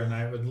 whatever, and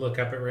I would look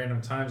up at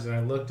random times, and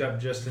I looked up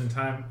just in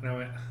time, and I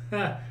went,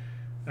 ha.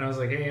 And I was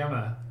like, hey,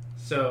 Emma.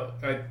 So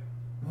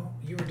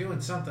you were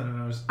doing something,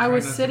 and I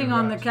was sitting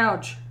on the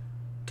couch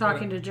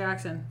talking to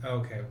Jackson.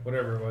 Okay,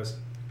 whatever it was.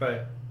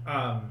 But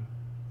I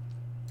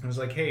was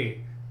like,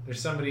 hey,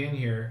 there's somebody in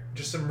here,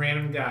 just some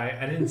random guy.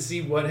 I didn't see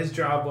what his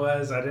job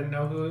was. I didn't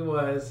know who he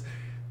was.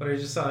 But I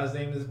just saw his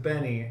name is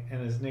Benny,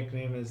 and his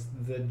nickname is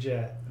The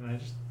Jet. And I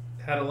just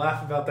had to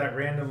laugh about that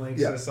randomly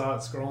because I saw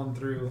it scrolling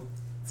through.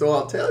 So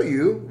I'll tell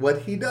you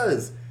what he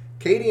does.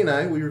 Katie and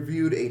I, we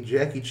reviewed a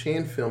Jackie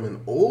Chan film, an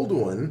old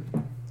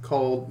one,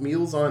 called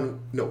Wheels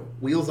on Meals.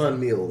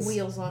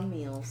 Wheels on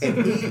Meals.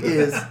 And he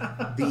is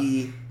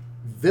the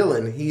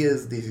villain. He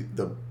is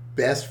the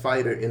best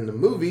fighter in the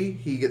movie.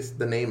 He gets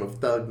the name of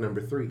Thug number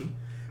 3.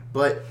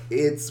 But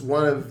it's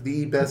one of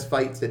the best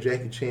fights that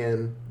Jackie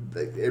Chan...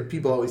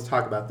 People always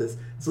talk about this.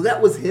 So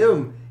that was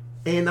him.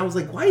 And I was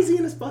like, why is he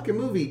in this fucking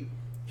movie?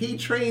 He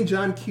trained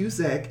John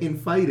Cusack in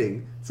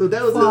fighting. So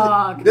that was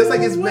that's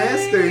like his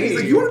master. He's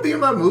like, you want to be in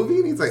my movie?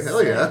 And he's like,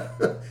 hell yeah.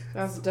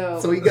 That's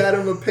dope. So he got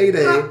him a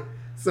payday.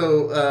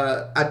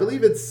 So I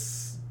believe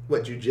it's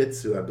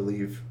jiu-jitsu, I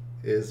believe,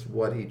 is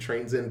what he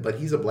trains in. But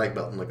he's a black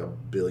belt in like a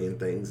billion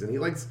things. And he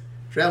likes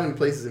traveling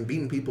places and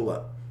beating people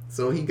up.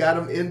 So he got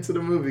him into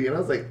the movie. And I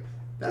was like,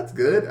 that's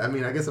good. I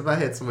mean, I guess if I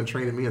had someone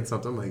training me in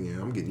something, I'm like,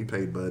 yeah, I'm getting you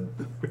paid, bud.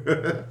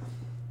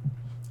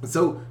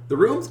 So the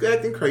room's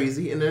acting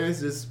crazy, and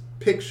there's this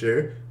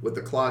picture with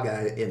the claw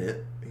guy in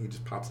it. He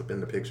just pops up in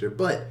the picture.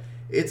 But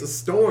it's a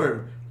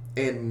storm,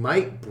 and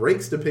Mike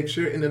breaks the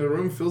picture, and then the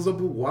room fills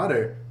up with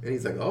water. And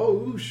he's like,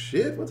 oh,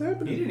 shit, what's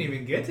happening? He didn't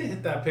even get to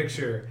hit that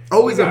picture.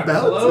 Oh, he's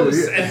about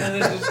close, to. And then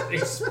it just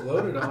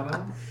exploded on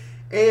him.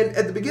 And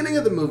at the beginning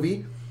of the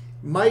movie,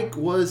 Mike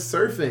was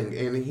surfing,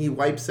 and he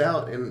wipes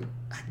out, and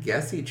I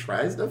guess he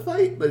tries to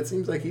fight, but it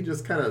seems like he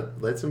just kind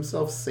of lets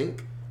himself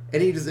sink,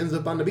 and he just ends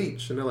up on the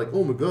beach. And they're like,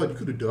 oh my god, you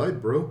could have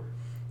died, bro.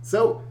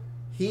 So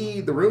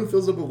the room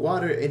fills up with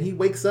water, and he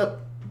wakes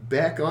up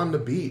back on the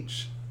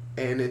beach.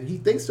 And then he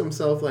thinks to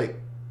himself, like,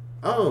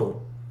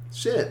 oh,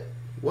 shit,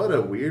 what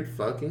a weird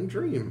fucking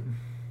dream.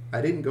 I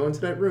didn't go into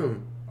that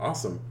room.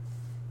 Awesome.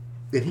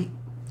 Then he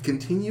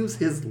continues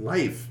his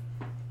life.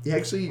 He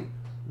actually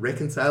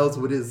reconciles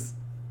with his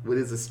with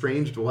his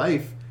estranged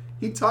wife.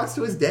 He talks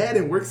to his dad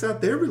and works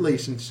out their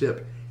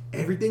relationship.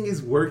 Everything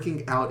is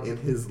working out in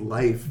his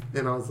life.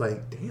 And I was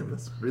like, damn,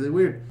 that's really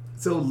weird.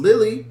 So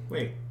Lily...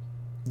 Wait.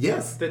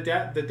 Yes. The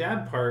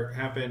dad part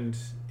happened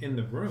in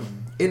the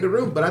room. In the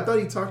room, but I thought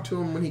he talked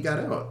to him when he got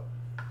out.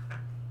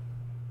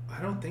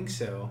 I don't think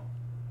so.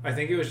 I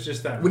think it was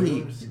just that When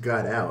room. he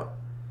got out.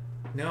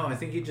 No, I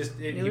think he just...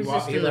 It was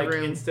just in the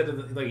room. Instead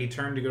of... he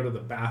turned to go to the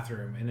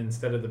bathroom, and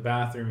instead of the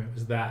bathroom, it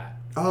was that.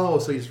 Oh,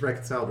 so he just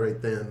reconciled right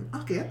then.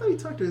 Okay, I thought he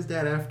talked to his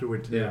dad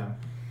afterward, too. Yeah.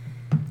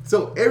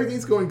 So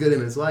everything's going good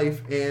in his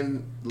life,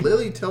 and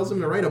Lily tells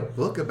him to write a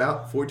book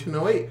about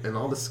 1408 and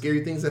all the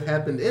scary things that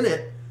happened in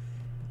it.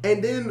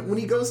 And then when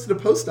he goes to the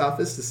post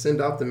office to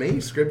send off the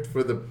manuscript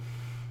for the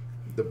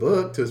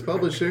book to his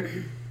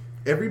publisher,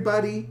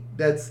 everybody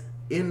that's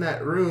in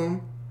that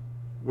room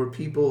were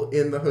people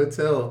in the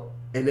hotel.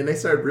 And then they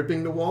start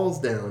ripping the walls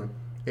down,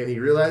 and he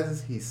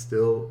realizes he's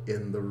still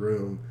in the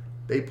room.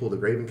 They pulled the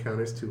grave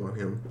encounters too on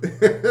him.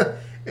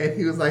 And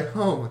he was like,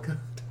 oh my God,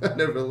 I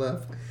never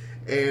left.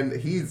 And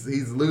he's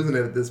losing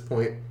it at this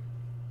point.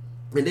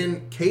 And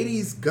then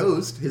Katie's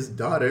ghost, his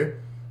daughter,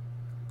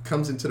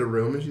 comes into the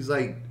room, and she's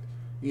like,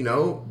 do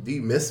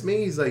you miss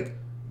me? He's like,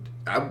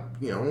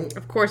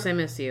 Of course I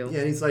miss you. Yeah,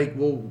 and he's like,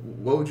 well,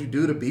 what would you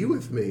do to be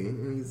with me?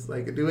 And he's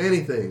like, I'd do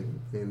anything.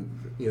 And,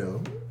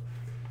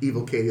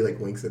 evil Katie,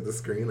 winks at the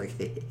screen,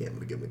 hey, I'm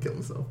gonna get him to kill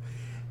himself.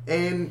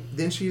 And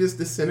then she just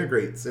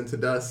disintegrates into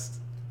dust.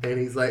 And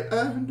he's like,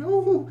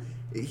 no.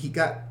 He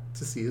got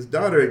to see his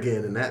daughter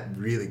again, and that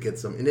really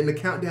gets him. And then the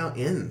countdown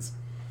ends.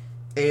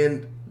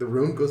 And the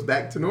room goes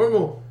back to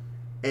normal.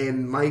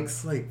 And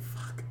Mike's like,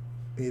 fuck.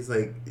 He's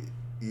like...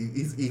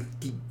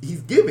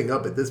 He's giving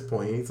up at this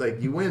point. He's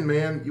like, you win,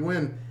 man. You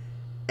win.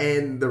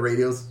 And the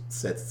radio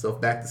sets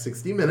itself back to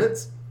 60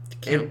 minutes. The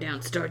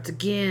countdown starts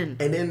again.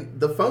 And then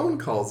the phone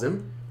calls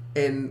him.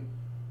 And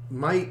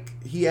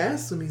Mike, he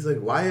asks him, he's like,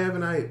 why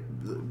haven't I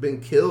been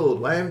killed?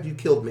 Why haven't you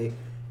killed me?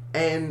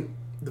 And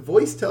the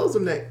voice tells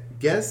him that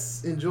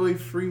guests enjoy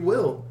free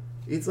will.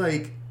 It's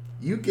like,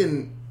 you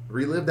can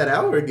relive that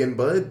hour again,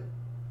 bud.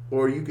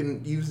 Or you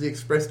can use the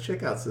express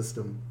checkout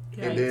system.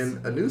 Yikes. And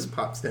then a noose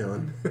pops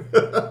down.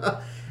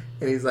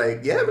 And he's like,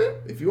 yeah, man,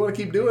 if you want to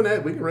keep doing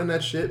that, we can run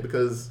that shit,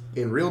 because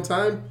in real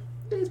time,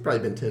 it's probably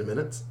been 10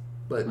 minutes.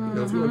 But,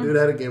 if you want to do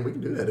that again, we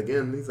can do that again.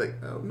 And he's like,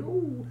 oh,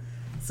 no.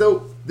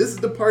 So this is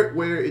the part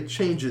where it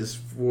changes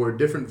for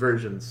different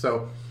versions.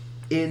 So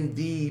in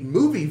the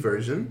movie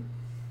version,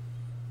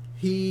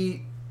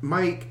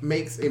 Mike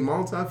makes a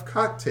Molotov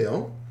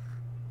cocktail,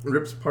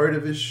 rips part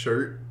of his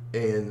shirt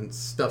and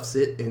stuffs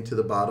it into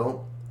the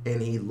bottle,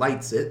 and he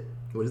lights it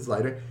with his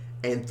lighter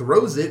and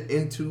throws it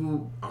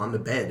on the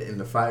bed, and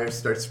the fire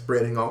starts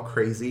spreading all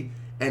crazy,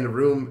 and the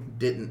room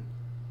didn't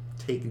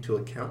take into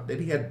account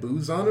that he had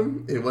booze on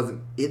him. It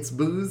wasn't its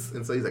booze,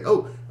 and so he's like,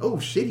 oh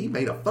shit, he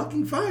made a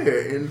fucking fire,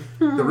 and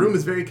the room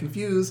is very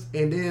confused.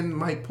 And then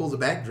Mike pulls a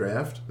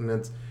backdraft, and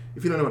that's,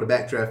 if you don't know what a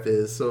backdraft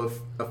is, so if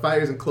a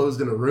fire is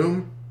enclosed in a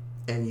room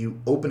and you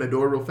open a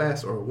door real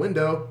fast or a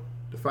window,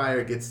 the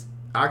fire gets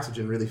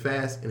oxygen really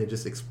fast and it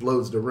just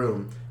explodes the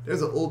room.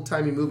 There's an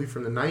old-timey movie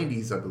from the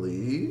 90s, I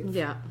believe.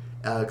 Yeah.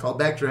 Called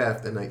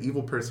Backdraft, and an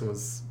evil person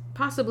was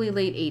possibly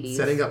late 80s.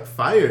 setting up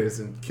fires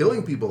and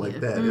killing people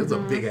like that. It was a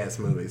big-ass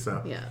movie,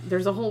 so. Yeah,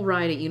 there's a whole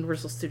ride at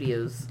Universal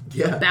Studios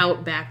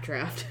about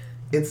Backdraft.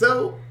 And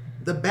so,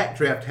 the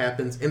Backdraft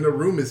happens, and the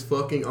room is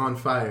fucking on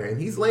fire. And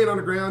he's laying on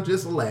the ground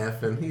just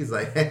laughing. He's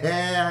like,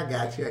 I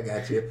got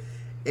you.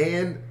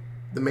 And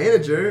the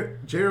manager,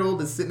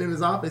 Gerald, is sitting in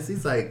his office.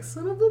 He's like,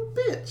 son of a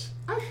bitch,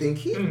 I think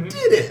he did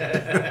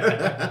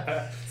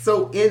it.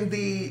 So, in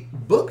the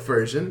book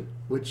version,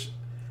 which,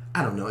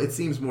 I don't know, it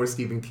seems more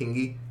Stephen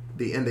King-y,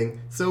 the ending.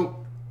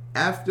 So,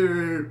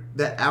 after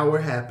that hour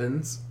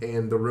happens,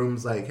 and the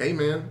room's like, hey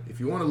man, if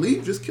you want to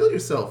leave, just kill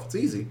yourself. It's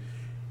easy.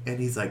 And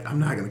he's like, I'm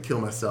not going to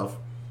kill myself.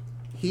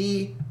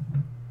 He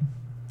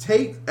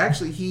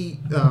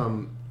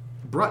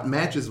brought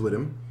matches with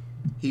him.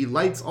 He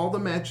lights all the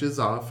matches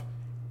off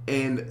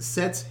and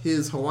sets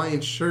his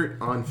Hawaiian shirt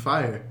on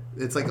fire.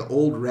 It's like an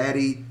old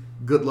ratty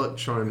good luck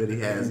charm that he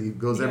has. He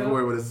goes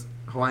everywhere with his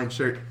Hawaiian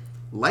shirt.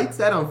 Lights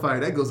that on fire.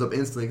 That goes up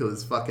instantly because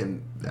it's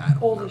fucking...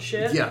 Old as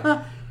shit.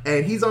 Yeah.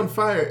 And he's on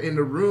fire, and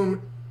the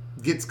room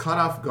gets caught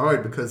off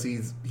guard because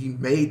he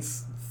made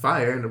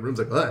fire, and the room's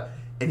like, ugh.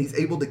 And he's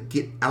able to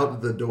get out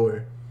of the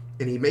door.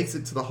 And he makes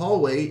it to the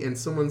hallway, and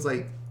someone's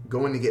like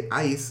going to get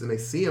ice, and they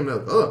see him, they're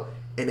like, ugh.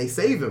 And they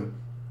save him.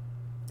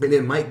 And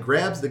then Mike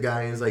grabs the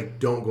guy and is like,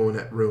 don't go in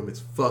that room.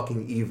 It's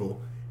fucking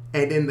evil.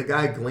 And then the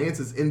guy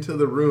glances into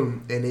the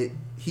room, and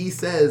he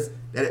says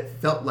that it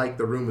felt like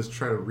the room was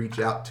trying to reach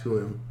out to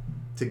him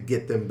to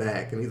get them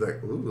back. And he's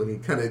like, ooh, and he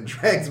kind of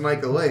drags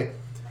Mike away.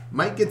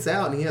 Mike gets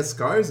out, and he has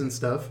scars and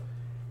stuff.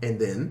 And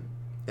then,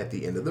 at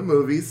the end of the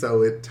movie,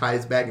 so it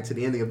ties back into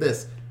the ending of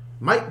this,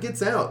 Mike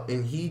gets out,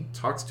 and he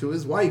talks to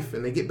his wife,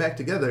 and they get back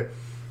together.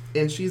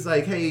 And she's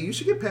like, hey, you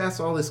should get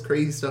past all this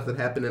crazy stuff that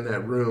happened in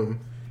that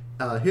room.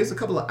 Here's a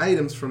couple of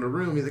items from the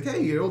room. He's like,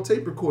 hey, your old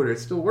tape recorder, it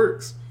still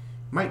works.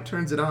 Mike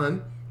turns it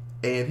on,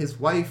 and his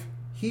wife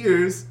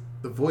hears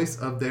the voice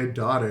of their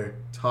daughter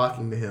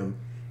talking to him,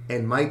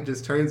 and Mike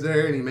just turns to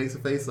her and he makes a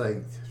face like,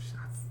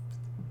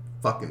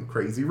 fucking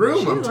crazy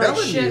room, I'm telling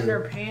you. Shit in her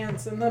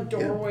pants in the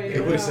doorway.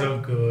 It was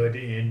a good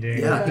ending.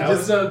 Yeah, that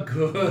was a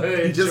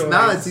good He just choice.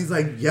 nods. He's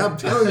like, yeah, I'm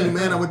telling you,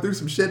 man, I went through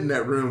some shit in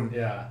that room.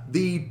 Yeah.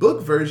 The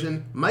book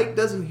version, Mike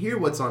doesn't hear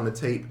what's on the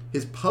tape.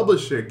 His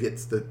publisher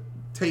gets the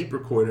tape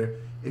recorder,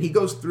 and he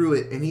goes through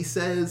it, and he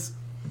says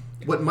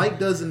what Mike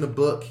does in the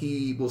book.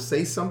 He will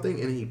say something,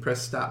 and he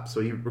press stop,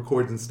 so he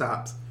records and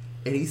stops.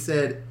 And he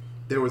said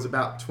there was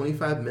about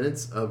 25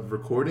 minutes of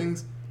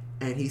recordings,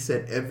 and he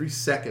said every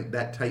second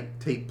that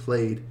tape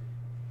played,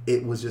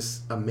 it was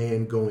just a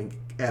man going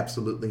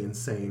absolutely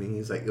insane. And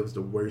he's like, it was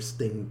the worst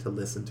thing to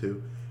listen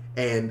to.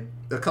 And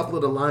a couple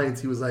of the lines,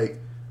 he was like,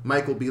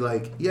 Mike will be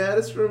like, yeah,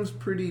 this room's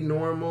pretty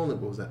normal.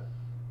 And what was that?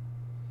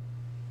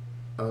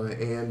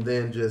 And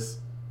then just...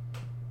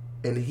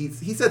 And he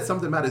said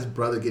something about his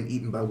brother getting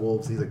eaten by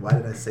wolves. He's like, why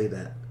did I say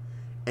that?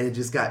 And it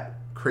just got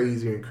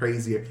crazier and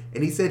crazier.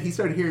 And he said he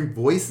started hearing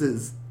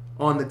voices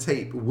on the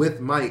tape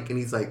with Mike. And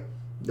he's like,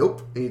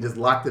 nope. And he just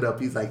locked it up.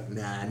 He's like,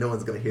 nah, no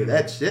one's going to hear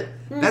that shit.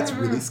 That's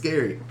really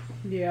scary.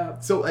 Yeah.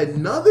 So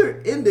another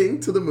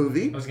ending to the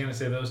movie. I was going to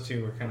say those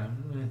two were kind of...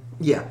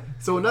 Yeah.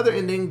 So another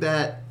ending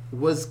that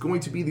was going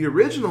to be the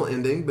original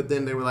ending, but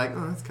then they were like,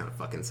 oh, that's kind of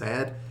fucking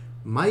sad.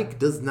 Mike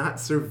does not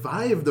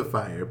survive the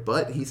fire,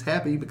 but he's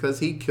happy because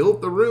he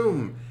killed the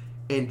room.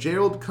 And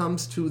Gerald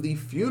comes to the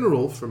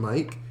funeral for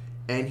Mike,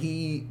 and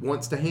he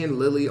wants to hand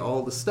Lily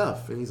all the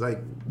stuff. And he's like,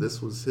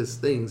 this was his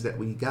things that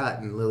we got.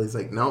 And Lily's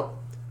like, nope,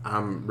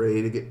 I'm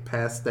ready to get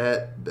past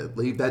that.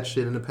 Leave that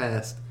shit in the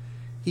past.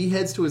 He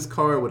heads to his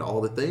car with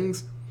all the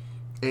things,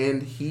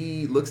 and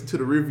he looks into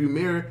the rearview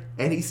mirror,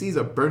 and he sees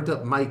a burnt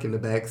up Mike in the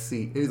back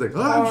seat. And he's like,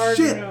 oh,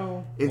 shit!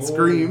 No. And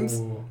screams,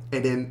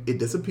 and then it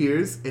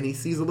disappears, and he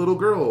sees a little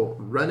girl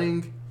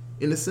running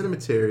in the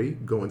cemetery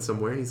going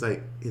somewhere. And he's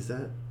like, is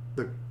that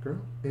the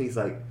girl? And he's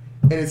like,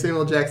 and then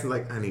Samuel Jackson's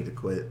like, I need to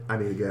quit. I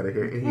need to get out of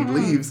here. And he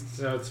leaves.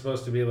 So it's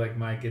supposed to be like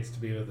Mike gets to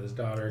be with his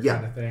daughter Yeah.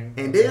 kind of thing.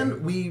 And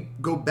then we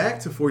go back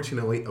to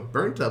 1408, a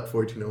burnt up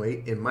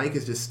 1408, and Mike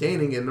is just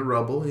standing in the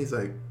rubble, and he's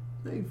like,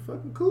 hey,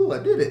 fucking cool, I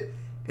did it.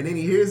 And then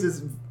he hears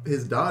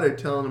his daughter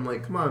telling him,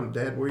 like, come on,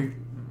 Dad, what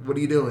are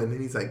you doing? And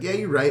he's like, yeah,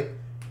 you're right.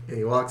 And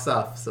he walks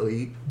off. So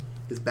he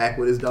is back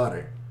with his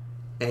daughter.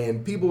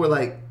 And people were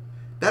like,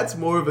 that's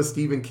more of a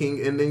Stephen King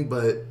ending,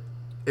 but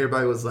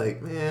everybody was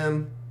like,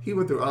 man, he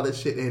went through all that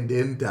shit and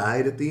then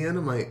died at the end.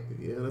 I'm like,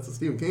 yeah, that's a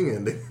Stephen King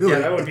ending. Yeah, Like,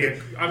 that would be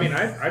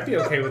I'd be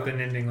okay with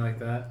an ending like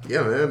that.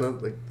 yeah, man,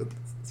 like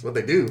that's what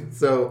they do.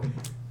 So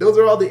those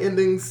are all the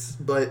endings,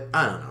 but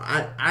I don't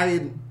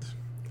know.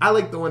 I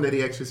like the one that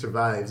he actually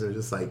survives and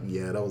just like,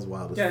 yeah, that was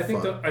wild as Yeah,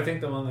 fuck. I think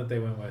the one that they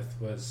went with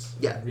was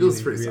Yeah, really, it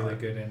was pretty really solid.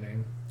 good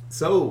ending.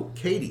 So,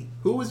 Katie,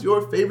 who was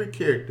your favorite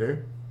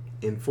character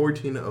in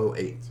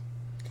 1408?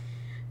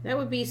 That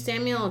would be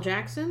Samuel L.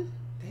 Jackson,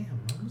 Damn,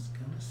 I was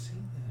gonna say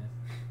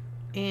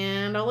that.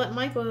 and I'll let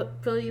Michael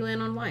fill you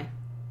in on why.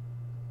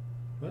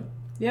 What?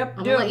 Yep.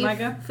 I'm Do gonna it, let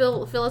you Micah.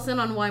 fill us in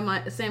on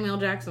why Samuel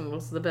Jackson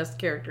was the best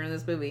character in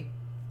this movie.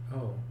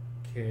 Oh,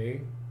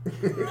 okay.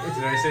 Did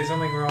I say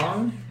something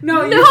wrong?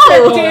 No, you No!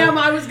 said, damn,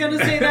 I was going to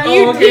say that. Oh,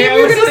 You okay, did. I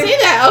You were was gonna like- say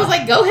that. I was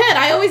like, go ahead.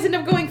 I always end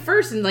up going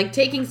first and like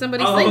taking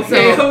somebody's Oh, thing.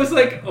 okay. I So was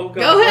like, oh god,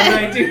 Go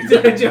ahead.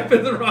 Did I jump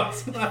in the wrong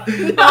spot?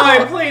 Oh,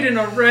 I played an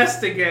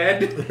arrest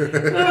again.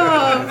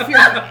 oh,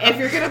 if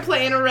you're gonna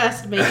play an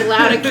arrest, make it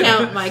loud and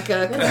count,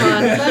 Micah. Come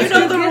on. You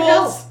know the Get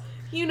rules. help.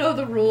 You know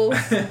the rules.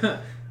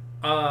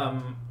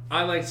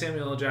 I like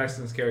Samuel L.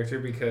 Jackson's character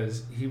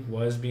because he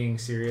was being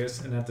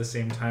serious and at the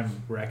same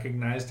time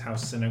recognized how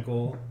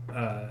cynical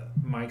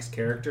Mike's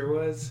character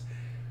was,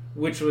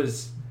 which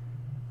was...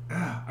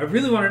 I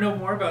really want to know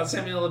more about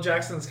Samuel L.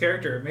 Jackson's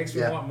character. It makes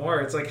me Yeah. want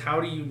more. It's like, how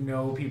do you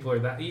know people are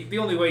that... The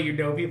only way you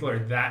know people are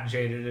that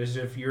jaded is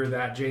if you're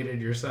that jaded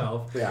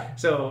yourself. Yeah.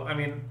 So, I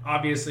mean,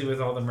 obviously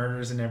with all the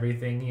murders and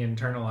everything, he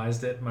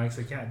internalized it. Mike's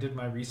like, yeah, I did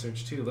my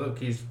research too. Look,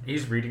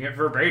 he's reading it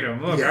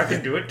verbatim. Look, Yeah. I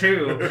can do it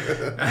too.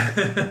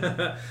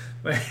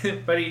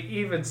 but he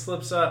even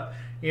slips up,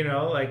 you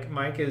know, like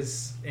Mike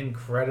is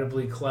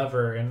incredibly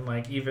clever, and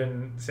like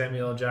even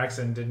Samuel L.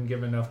 Jackson didn't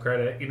give enough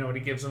credit. You know, when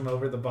he gives him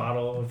over the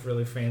bottle of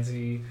really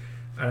fancy,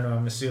 I don't know,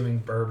 I'm assuming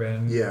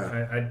bourbon.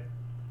 Yeah.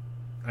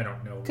 I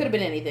don't know. Could have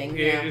been anything.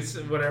 Yeah. It's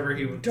whatever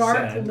he Dark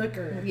said.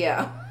 liquor.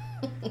 Yeah.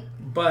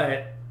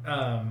 But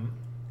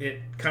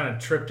it kind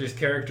of tripped his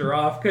character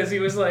off because he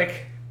was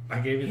like, I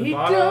gave you the He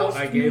bottle. does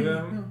I gave me.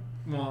 him.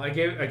 Well, I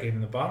gave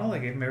him the bottle. I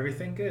gave him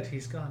everything good.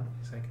 He's gone.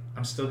 He's like,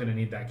 I'm still gonna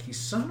need that key.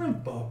 Son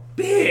of a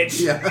bitch.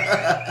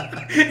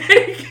 Yeah. And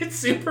he gets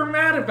super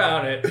mad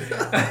about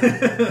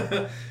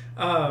it.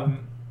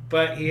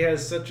 But he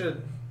has such a.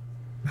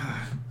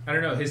 I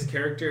don't know. His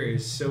character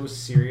is so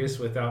serious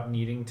without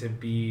needing to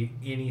be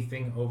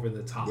anything over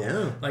the top.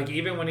 Yeah. Like,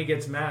 even when he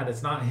gets mad,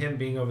 it's not him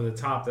being over the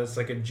top. That's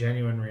like a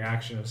genuine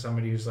reaction of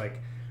somebody who's like,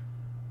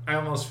 I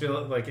almost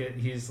feel like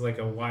he's like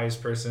a wise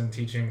person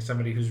teaching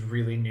somebody who's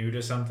really new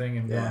to something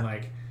and Yeah. going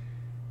like,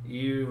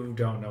 you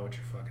don't know what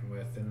you're fucking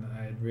with, and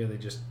I'd really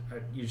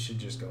you should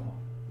just go home.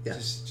 Yeah.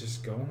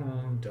 Just go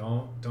home.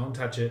 Don't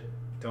touch it.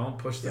 Don't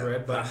push the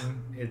red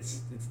button.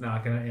 It's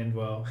not gonna end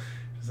well.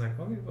 It's like,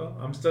 okay, well,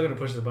 I'm still gonna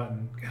push the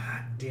button.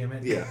 God damn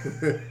it. Yeah.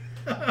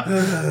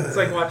 It's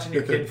like watching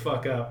your kid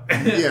fuck up. Yeah,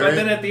 but right?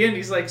 then at the end,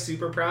 he's like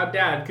super proud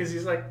dad because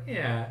he's like,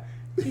 yeah,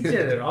 he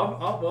did it.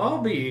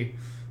 I'll be.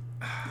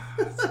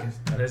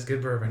 That is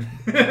good bourbon.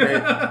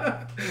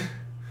 Right.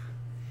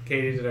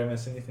 Katie, did I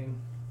miss anything?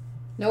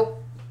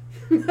 Nope.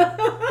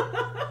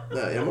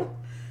 Emma?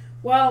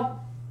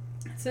 Well,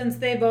 since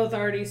they both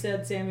already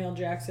said Samuel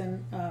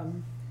Jackson,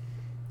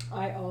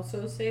 I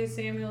also say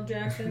Samuel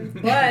Jackson,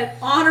 but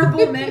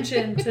honorable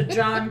mention to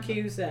John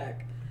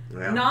Cusack.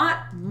 Yeah.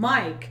 Not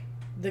Mike,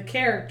 the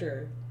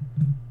character,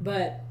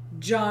 but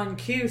John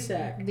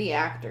Cusack. The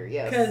actor,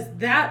 yes. Because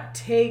that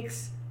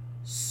takes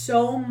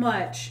so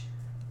much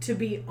to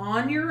be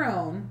on your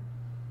own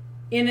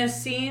in a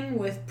scene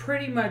with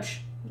pretty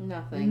much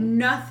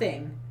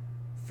nothing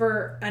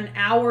for an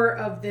hour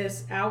of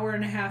this hour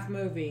and a half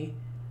movie.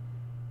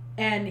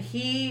 And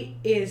he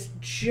is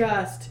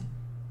just,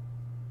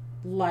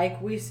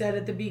 like we said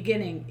at the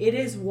beginning, it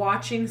is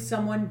watching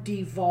someone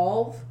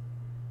devolve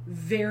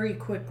very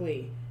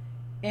quickly.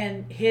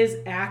 And his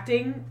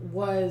acting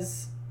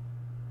was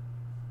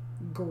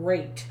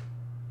great.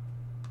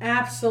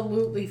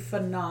 Absolutely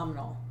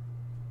phenomenal.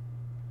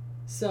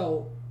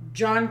 So,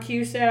 John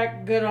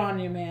Cusack, good on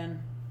you,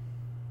 man.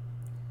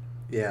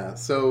 Yeah,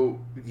 so,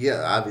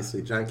 yeah,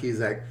 obviously, John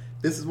Cusack.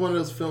 This is one of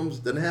those films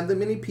that doesn't have that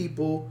many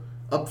people.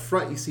 Up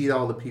front, you see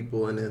all the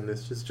people, and then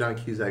it's just John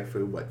Cusack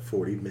for,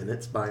 40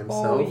 minutes by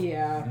himself? Oh,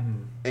 yeah.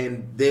 Mm-hmm.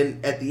 And then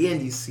at the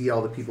end, you see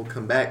all the people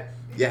come back.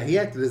 Yeah, he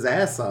acted his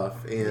ass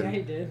off. And Yeah,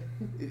 he did.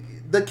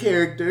 the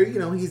character,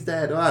 he's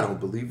that, I don't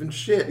believe in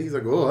shit. He's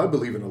like, I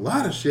believe in a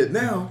lot of shit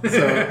now. So,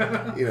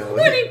 Then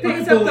he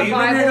picks up the Believe it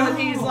Bible or and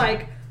he's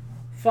like,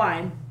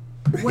 fine.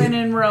 When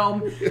in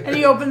Rome. And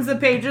he opens the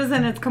pages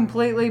and it's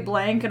completely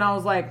blank. And I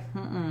was like,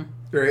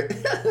 Right.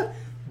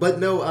 But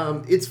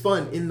no, it's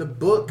fun. In the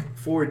book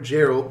for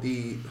Gerald,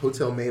 the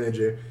hotel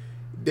manager,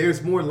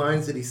 there's more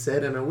lines that he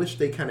said, and I wish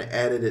they kind of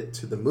added it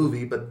to the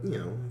movie, but,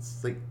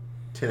 it's like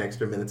 10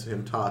 extra minutes of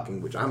him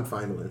talking, which I'm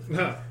fine with.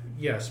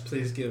 Yes,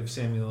 please give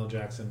Samuel L.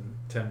 Jackson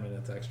 10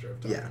 minutes extra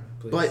of time. Yeah.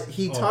 Please. But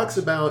he talks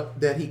about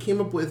that he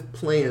came up with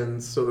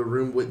plans so the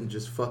room wouldn't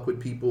just fuck with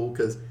people,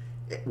 because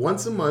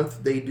once a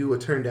month they do a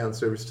turn down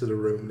service to the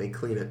room, they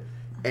clean it.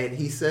 And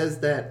he says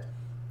that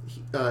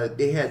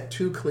they had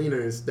 2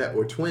 cleaners that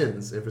were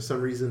twins, and for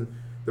some reason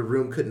the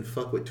room couldn't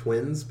fuck with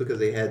twins because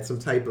they had some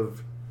type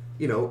of,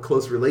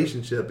 close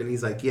relationship. And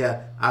he's like,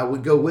 yeah, I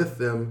would go with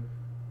them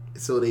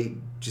so they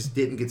just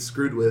didn't get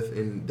screwed with,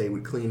 and they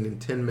would clean in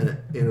 10-minute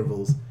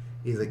intervals.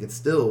 He's like, it's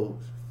still,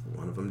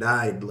 one of them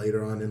died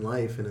later on in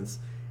life, and it's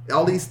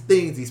all these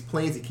things, these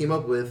plans he came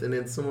up with, and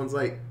then someone's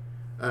like,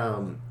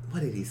 what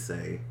did he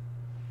say?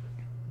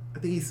 I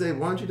think he said,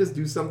 why don't you just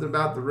do something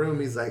about the room?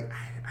 He's like,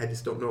 I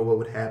just don't know what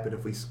would happen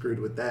if we screwed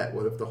with that.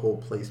 What if the whole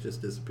place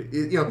just disappeared?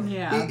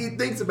 Yeah. He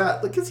thinks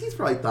about, because he's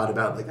probably thought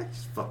about, I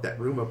just fucked that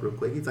room up real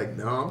quick. He's like,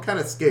 no, I'm kind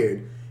of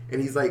scared. And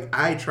he's like,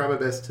 I try my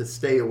best to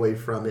stay away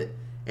from it.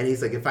 And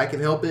he's like, if I can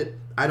help it,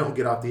 I don't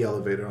get off the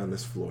elevator on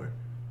this floor.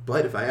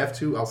 But if I have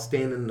to, I'll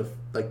stand in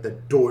the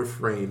door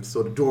frame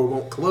so the door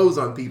won't close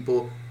on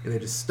people and they're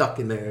just stuck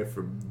in there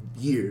for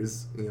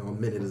years. A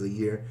minute is a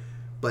year.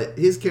 But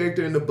his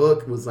character in the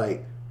book was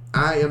like,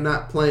 I am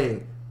not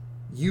playing.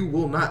 You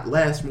will not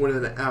last more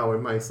than an hour.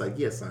 And Mike's like,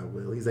 yes, I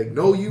will. He's like,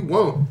 no, you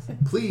won't.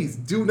 Please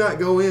do not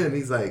go in.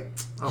 He's like,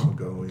 I'm going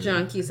to go in.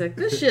 John Cusack,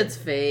 this shit's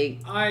fake.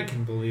 I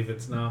can believe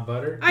it's not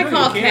butter. I No,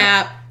 call you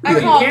can't. cap. No, I you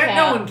call can't. cap.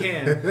 No one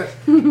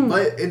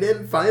can. And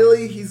then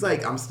finally, he's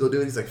like, I'm still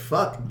doing it. He's like,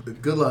 fuck.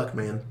 Good luck,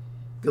 man.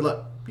 Good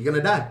luck. You're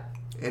going to die.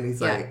 And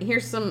he's Yeah, like,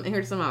 here's some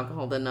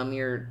alcohol to numb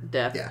your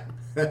death.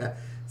 yeah.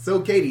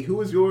 So, Katie, who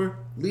was your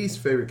least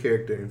favorite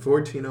character in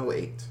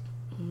 1408?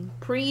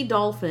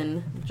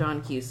 Pre-Dolphin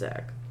John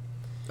Cusack.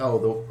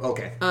 Oh,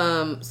 okay.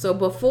 So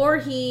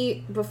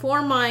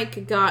before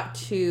Mike got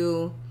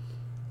to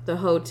the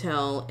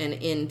hotel and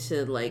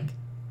into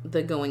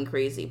the going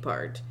crazy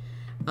part,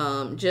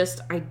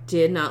 I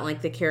did not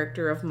like the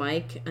character of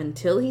Mike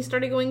until he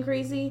started going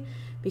crazy,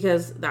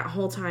 because that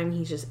whole time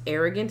he's just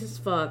arrogant as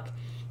fuck.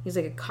 He's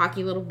like a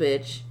cocky little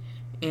bitch,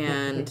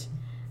 and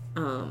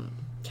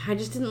I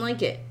just didn't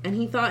like it. And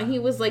he thought he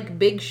was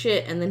big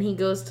shit, and then he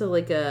goes to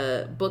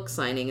a book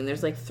signing and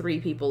there's 3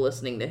 people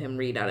listening to him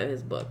read out of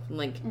his book. I'm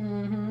like,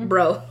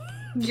 bro,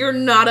 you're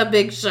not a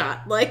big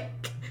shot.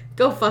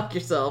 Go fuck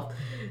yourself.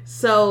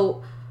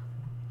 So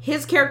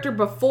his character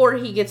before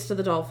he gets to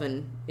the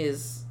Dolphin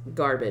is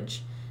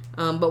garbage.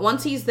 But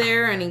once he's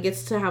there and he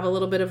gets to have a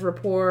little bit of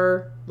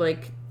rapport,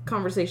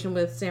 conversation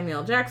with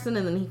Samuel L. Jackson,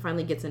 and then he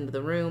finally gets into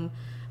the room,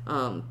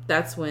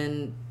 that's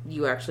when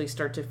you actually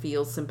start to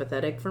feel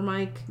sympathetic for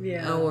Mike.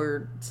 Yeah.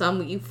 Or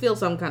you feel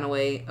some kind of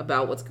way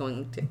about what's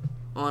going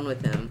on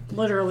with him.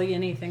 Literally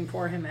anything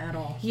for him at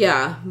all.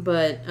 Yeah,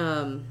 but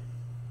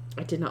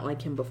I did not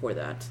like him before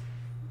that.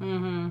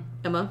 Mm-hmm.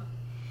 Emma?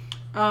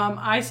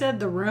 I said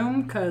The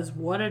Room because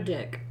what a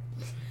dick.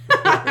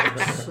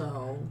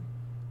 So,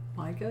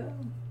 Micah?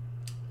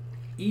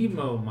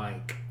 Emo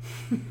Mike.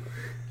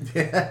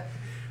 Yeah.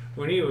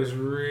 When he was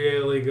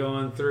really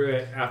going through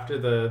it after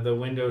the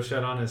window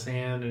shut on his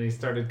hand and he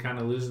started kind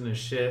of losing his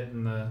shit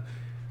and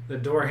the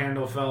door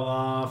handle fell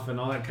off and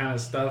all that kind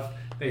of stuff,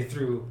 they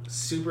threw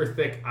super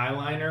thick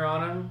eyeliner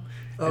on him.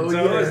 Oh, and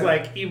so yeah. it was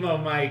like emo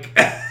Mike.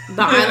 The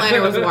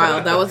eyeliner was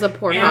wild. That was a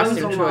poor And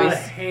costume the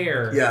choice.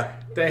 hair. Yeah.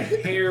 The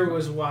hair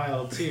was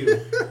wild too.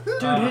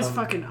 Dude, his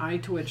fucking eye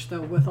twitch,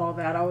 though, with all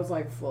that. I was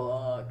like,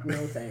 fuck,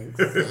 no thanks.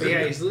 But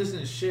yeah, he's losing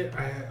his shit.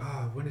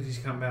 When did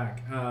he come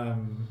back?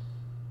 I'm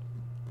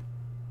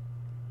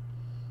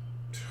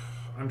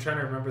trying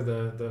to remember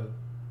the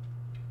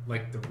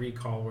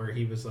recall where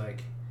he was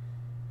like,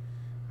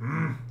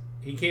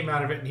 he came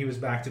out of it and he was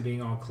back to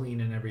being all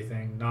clean and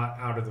everything, not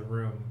out of the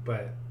room,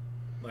 but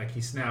like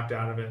he snapped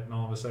out of it and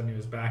all of a sudden he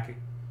was back.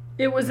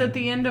 It was at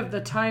the end of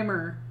the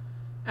timer,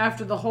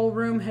 after the whole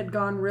room had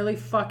gone really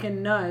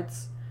fucking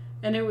nuts,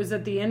 and it was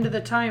at the end of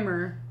the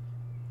timer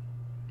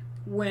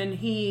when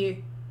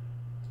he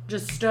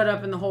just stood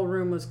up and the whole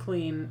room was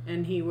clean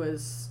and he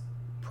was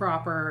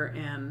proper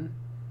and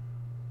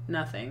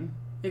nothing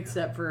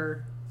except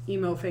for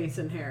emo face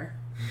and hair.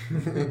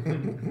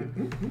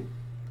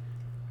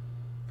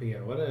 But yeah,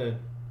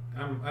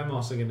 I'm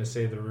also going to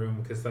say The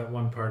Room because that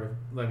one part of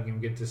letting him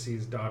get to see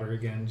his daughter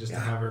again, just to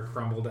have her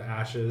crumble to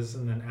ashes,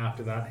 and then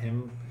after that,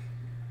 him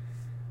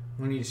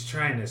when he's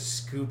trying to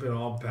scoop it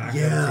all back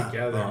up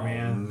together, Oh,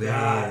 man.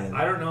 man.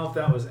 I don't know if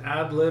that was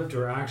ad-libbed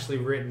or actually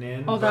written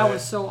in. Oh, that but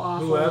was so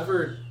awful.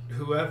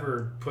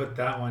 Whoever put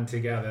that one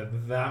together,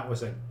 that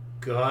was a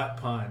gut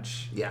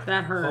punch. Yeah.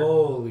 That hurt.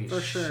 Holy For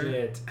sure.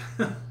 shit.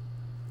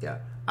 Yeah.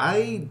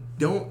 I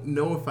don't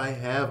know if I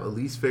have a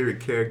least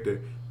favorite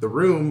character. The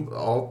Room,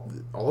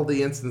 all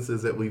the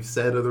instances that we've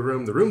said of The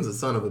Room's a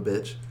son of a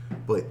bitch.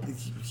 But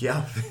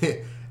yeah,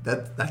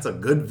 that's a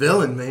good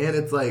villain, man.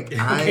 It's like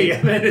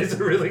Yeah, that is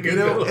a really good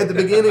villain. at the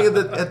beginning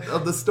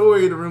of the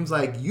story, The Room's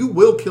like, you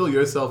will kill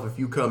yourself if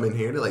you come in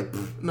here. They're like,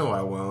 no,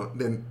 I won't.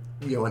 Then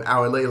an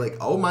hour later, like,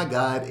 oh my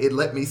god, it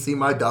let me see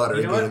my daughter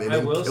You know again what? and I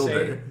then will killed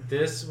say, her.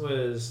 this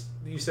was...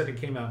 You said it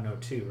came out in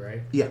 2002,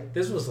 right? Yeah.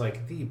 This was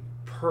like the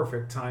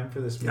perfect time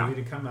for this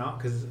movie to come out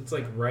because it's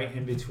like right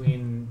in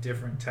between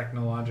different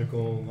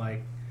technological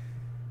like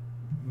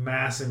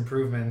mass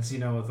improvements,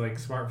 with like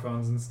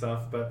smartphones and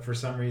stuff. But for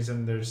some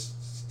reason, there's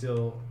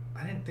still...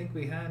 I didn't think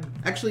we had...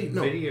 Actually,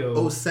 no.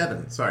 Video.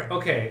 07, sorry.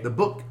 Okay. The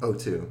book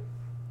 02.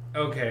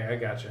 Okay, I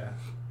gotcha.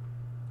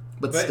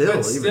 But still,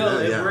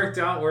 it worked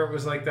out where it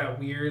was like that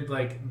weird,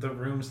 like The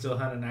Room still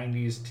had a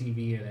 90s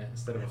TV in it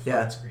instead of a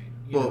flat screen.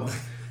 You know?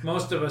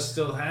 Most of us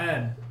still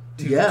had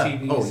two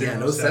TVs. Oh,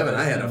 yeah, in 07,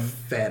 I had a and-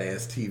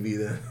 fat-ass TV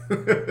then.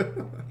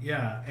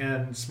 Yeah,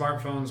 and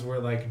smartphones were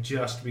like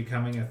just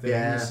becoming a thing,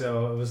 Yeah.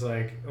 so it was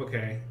like,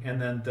 okay.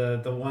 And then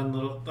the one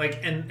little like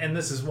and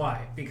this is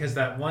why, because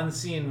that one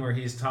scene where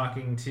he's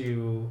talking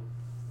to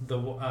the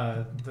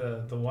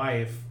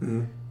wife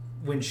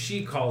when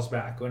she calls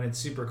back when it's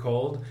super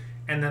cold,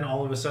 and then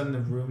all of a sudden the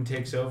room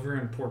takes over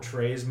and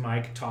portrays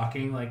Mike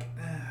talking like,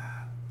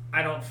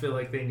 I don't feel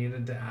like they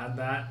needed to add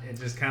that. It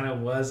just kind of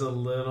was a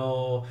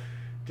little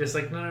just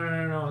like,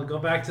 no, go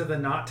back to the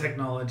not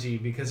technology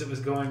because it was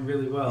going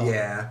really well.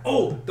 Yeah.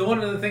 Oh, the one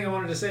other thing I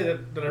wanted to say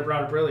that I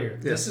brought up earlier.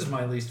 Yeah. This is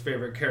my least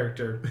favorite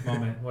character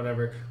moment,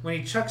 whatever. When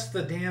he chucks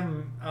the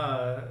damn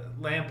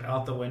lamp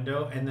out the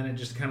window and then it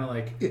just kind of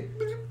like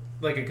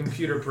a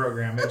computer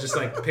program. It just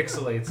like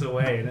pixelates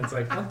away and it's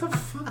like, what the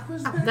fuck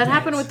was that? That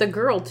happened with the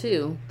girl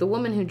too. The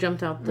woman who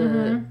jumped out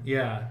the...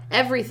 Yeah.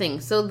 Everything.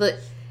 So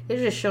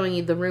it's just showing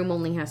you the room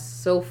only has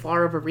so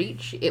far of a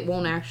reach. It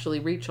won't actually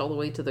reach all the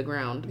way to the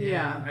ground.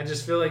 Yeah. I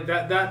just feel like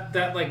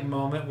that like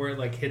moment where it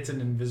like hits an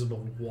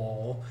invisible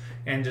wall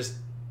and just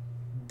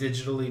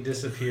digitally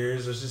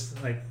disappears. It's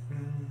just like,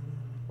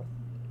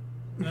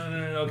 no,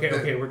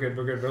 okay, we're good.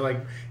 We're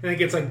like, and it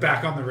gets like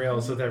back on the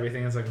rails with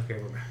everything. It's like,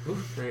 okay, we're back.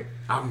 Oof. Right.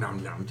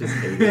 I'm just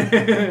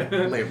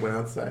hating. Lamp went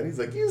outside. He's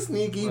like, you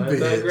sneaky Let bitch.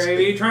 the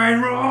gravy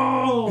train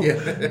roll.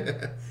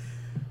 Yeah.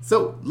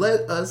 So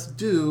let us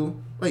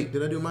do. Wait,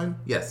 did I do mine?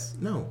 Yes.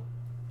 No.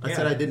 I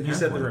said I didn't. You have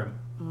said one. The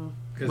Room.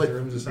 Because But- The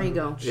Room's a son There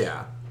you of a go.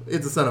 Yeah,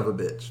 it's a son of a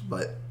bitch,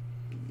 but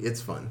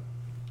it's fun,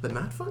 but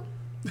not fun.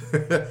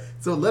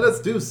 So let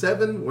us do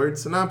 7-word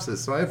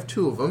synopsis. So I have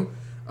 2 of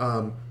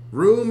them.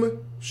 Room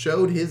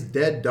showed his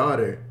dead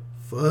daughter.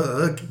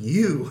 Fuck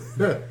you.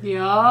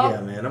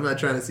 Yeah, man. I'm not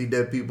trying to see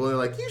dead people. They're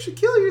like, you should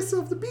kill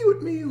yourself to be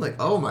with me. I'm like,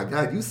 oh my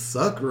god, you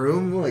suck,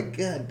 Room. I'm like,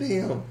 god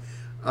damn.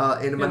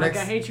 And my next,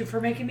 I hate you for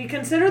making me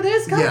consider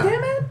this. God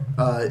damn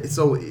it!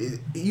 So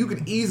you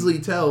could easily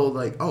tell,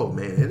 like, oh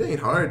man, it ain't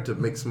hard to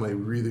make somebody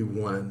really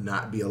want to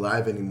not be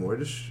alive anymore.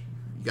 Just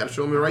you got to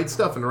show them the right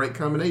stuff and the right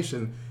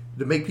combination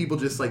to make people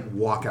just like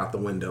walk out the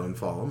window and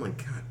fall. I'm like,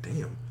 god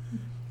damn.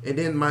 And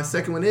then my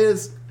second one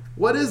is,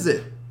 what is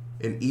it?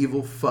 An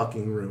evil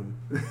fucking room.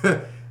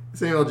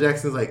 Samuel L.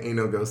 Jackson's like, ain't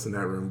no ghost in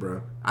that room,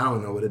 bro. I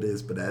don't know what it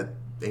is, but that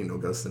ain't no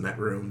ghosts in that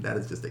room. That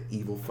is just an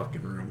evil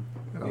fucking room.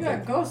 And I You was got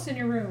like, ghosts in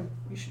your room.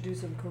 You should do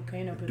some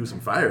cocaine up in do there. some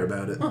fire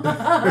about it.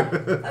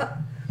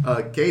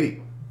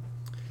 Katie.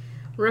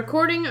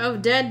 Recording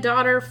of dead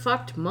daughter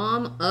fucked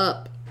mom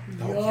up.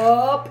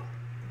 Yup.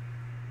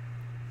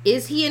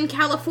 Is he in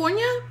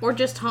California or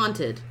just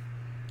haunted?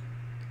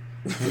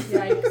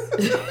 Yikes.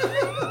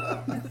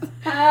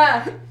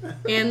 Ah.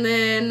 And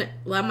then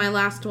my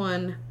last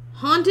one.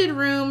 Haunted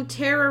room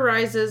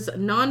terrorizes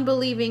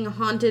non-believing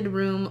haunted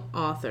room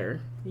author.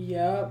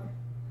 Yup.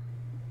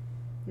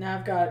 Now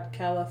I've got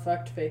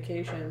Califucked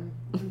vacation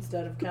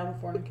instead of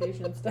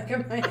Californication stuck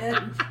in my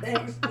head.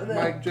 Thanks to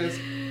that.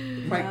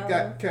 Mike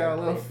got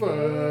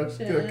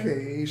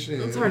Californication.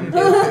 It's hard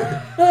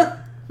to do.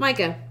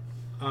 Micah.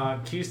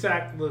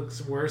 Cusack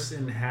looks worse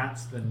in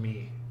hats than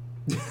me.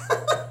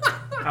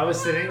 I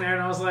was sitting there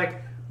and I was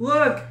like,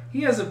 look,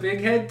 he has a big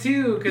head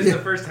too. Because the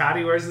first hat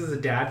he wears is a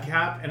dad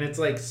cap, and it's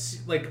like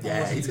he's almost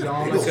got a big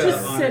yarmulke old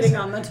Just on sitting his-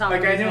 on the top Like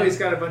of I his know head. he's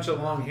got a bunch of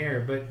long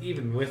hair, but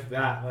even with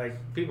that, like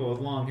people with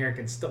long hair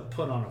can still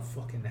put on a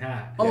fucking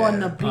hat. Oh,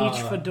 and the Yeah.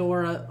 beach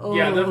fedora. Oh.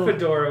 Yeah, the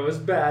fedora was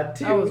bad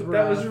too. That was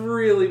That was rough.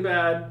 really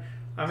bad.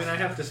 I mean, I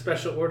have to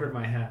special order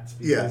my hats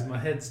because Yeah. my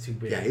head's too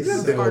big. Yeah, he's got a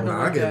It's big hard old to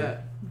look noggin. at.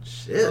 I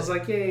Shit. was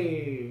like,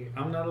 hey,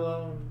 I'm not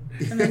alone.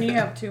 And then you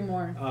have two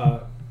more.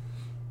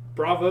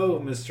 Bravo,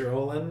 Mr.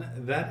 Olin.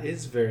 That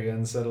is very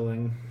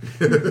unsettling.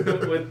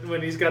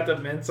 when he's got the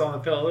mints on the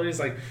pillow, he's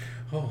like,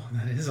 oh,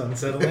 that is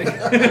unsettling.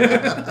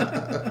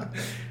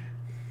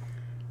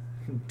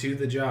 Do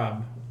the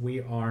job.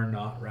 We are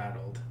not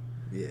rattled.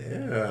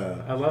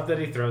 Yeah. I love that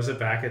he throws it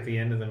back at the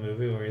end of the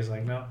movie where he's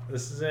like, no,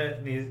 this is it.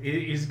 And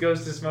he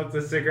goes to smoke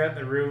the cigarette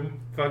and the room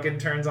fucking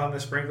turns on the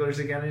sprinklers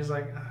again. And he's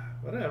like,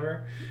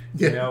 whatever.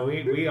 Yeah. You know,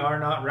 we are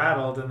not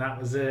rattled, and that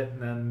was it.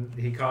 And then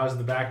he caused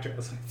the backtrack. I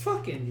was like,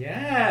 fucking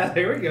yeah,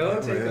 there we go.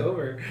 Take man.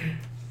 over.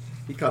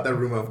 He caught that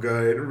room off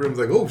guard. The room's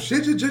like, oh,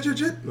 shit.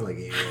 I'm like,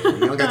 yeah, you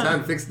don't got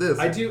time to fix this.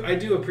 I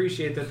do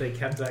appreciate that they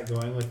kept that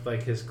going with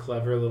like his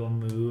clever little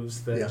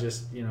moves that Yeah.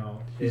 just, you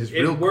know, He's it, just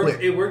real it worked.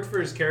 quick. It worked for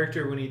his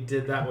character when he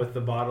did that with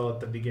the bottle at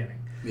the beginning.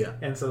 Yeah.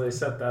 And so they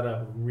set that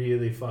up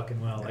really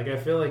fucking well. Like I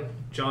feel like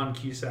John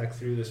Cusack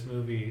through this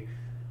movie,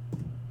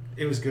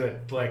 it was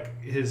good. Like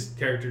his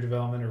character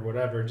development or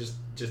whatever, just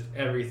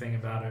everything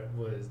about it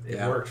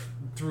worked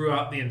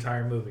throughout the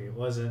entire movie. It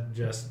wasn't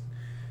just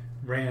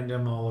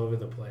random all over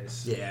the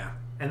place. Yeah.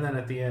 And then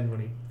at the end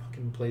when he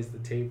fucking plays the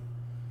tape,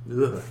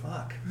 Ugh.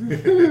 fuck.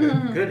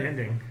 Good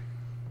ending.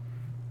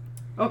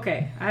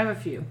 Okay, I have a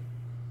few.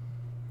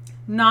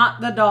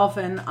 Not the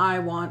dolphin I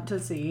want to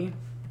see.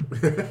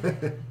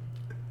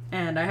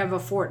 And I have a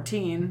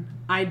 14.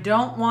 I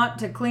don't want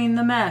to clean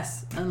the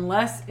mess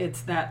unless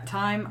it's that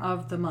time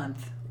of the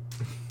month.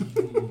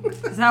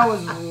 That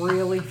was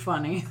really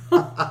funny.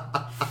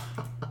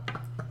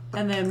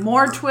 And then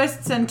more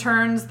twists and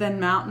turns than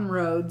mountain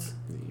roads.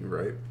 You're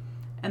right.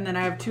 And then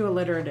I have two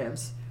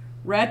alliteratives.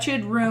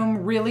 Wretched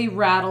room really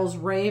rattles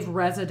rave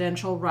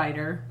residential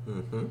writer.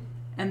 Mm-hmm.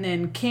 And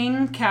then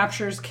King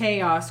captures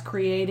chaos,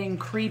 creating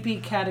creepy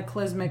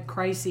cataclysmic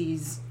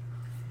crises.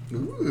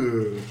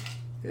 Ooh.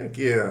 Heck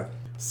yeah.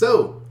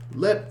 So,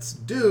 let's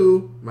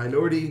do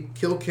minority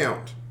kill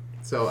count.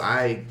 So,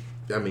 I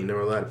mean, there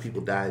were a lot of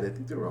people died. I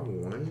think there were all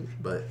one,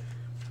 but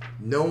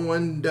no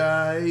one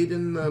died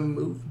in the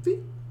movie?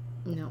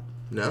 No.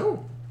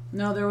 No.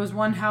 No, there was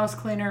one house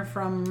cleaner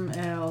from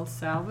El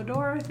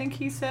Salvador, I think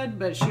he said,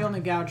 but she only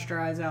gouged her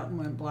eyes out and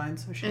went blind,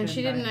 so she And didn't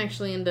she didn't die.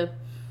 actually end up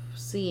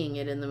seeing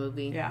it in the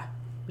movie. Yeah.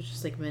 It was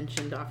just like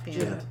mentioned offhand.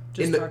 Yeah.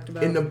 Just talked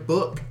about in the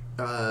book,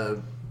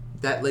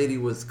 that lady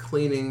was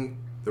cleaning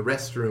the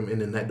restroom,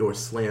 and then that door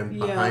slammed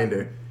Yeah. behind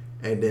her,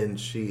 and then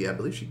I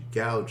believe she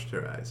gouged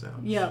her eyes out.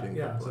 Yeah. She didn't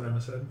Yeah, get that's what blood.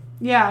 Emma said.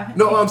 Yeah.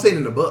 No, I'm saying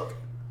in the book.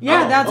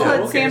 Yeah, Oh, that's oh, what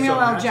okay, Samuel so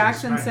it L. matches.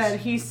 Jackson Nice. said.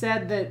 He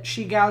said that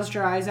she gouged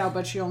her eyes out,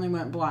 but she only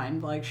went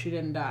blind. Like, she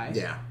didn't die.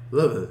 Yeah.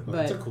 Ugh. But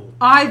That's a cool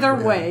either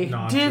Yeah. way,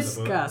 Nod to the book.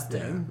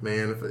 disgusting.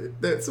 Man,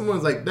 if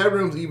someone's like, that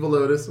room's evil,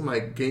 Lotus, I'm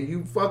like, can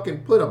you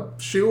fucking put a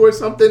shoe or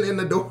something in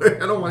the door? I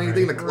don't want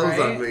anything to close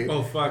Right. on me.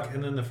 Oh fuck!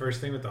 And then the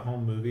first thing with the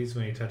home movies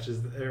when he touches,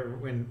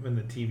 when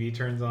the TV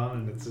turns on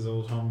and it's his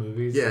old home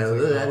movies. Yeah,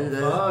 it's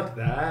like, oh, fuck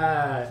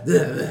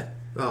that.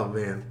 Oh,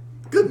 man.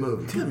 Good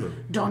movie. Good movie.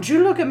 Don't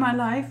you look at my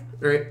life.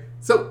 All right.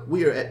 So,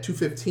 we are at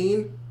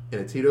 2:15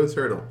 and a Tito's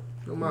Turtle.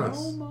 No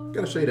mas.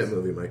 Gotta show you that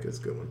movie, Mike. It's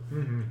a good one.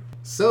 Mm-hmm.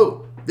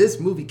 So, this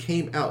movie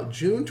came out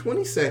June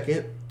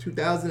 22nd,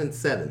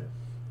 2007.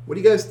 What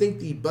do you guys think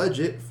the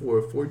budget for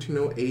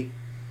 1408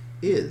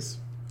 is?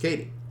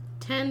 Katie.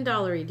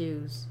 $10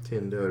 dues.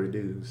 $10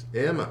 dues.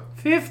 Emma.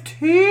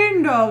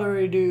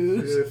 $15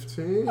 dues.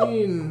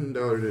 $15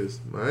 dues.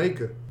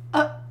 Micah.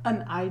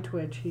 An eye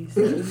twitch, he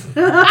says.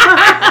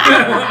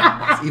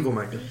 It's evil,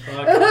 Micah.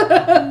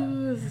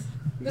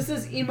 This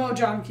is emo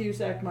John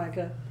Cusack,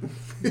 Micah.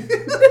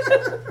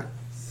 $7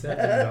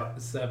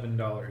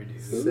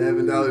 dues.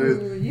 $7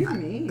 dues. Ooh, you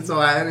mean. So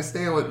I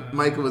understand what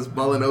Micah was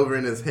mulling over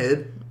in his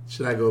head.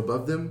 Should I go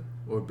above them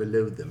or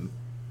below them?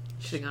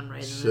 Should have gone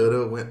right in Should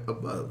have went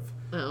above.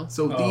 Oh.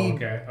 So the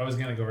okay. I was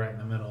gonna go right in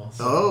the middle.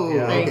 So, Oh,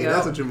 yeah. There you okay, go.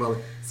 that's what you're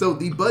mulling. So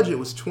the budget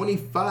was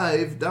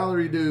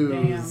 $25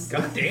 dues.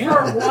 God damn.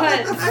 For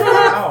what?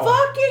 Wow.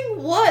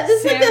 Fucking what?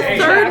 This is like the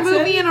Samuel third Jackson?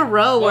 movie in a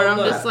row where I'm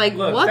Look, just like,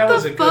 look, what that the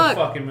was a fuck? good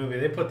fucking movie.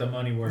 They put the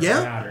money where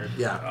Yeah? it mattered.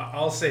 Yeah.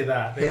 I'll say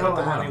that. They Hell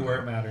put the yeah. money where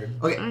it mattered.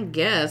 Okay, I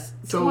guess.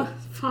 So-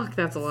 Fuck,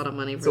 that's a lot of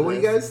money for so what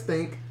do you this. guys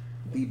think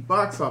the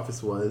box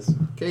office was?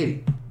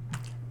 Katie,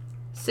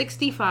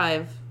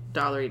 $65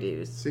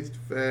 dues.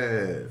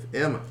 65.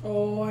 Emma,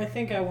 Oh, I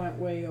think I went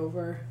way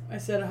over. I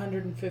said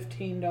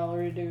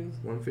 $115 dues.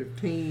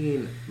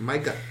 115.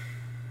 Micah,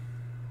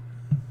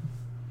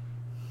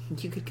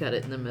 You could cut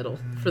it in the middle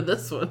for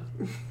this one.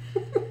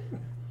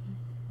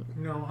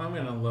 No, I'm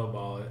gonna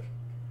lowball it.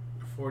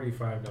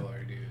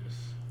 $45 dues.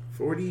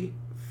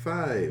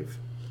 45.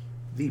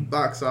 The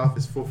box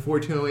office for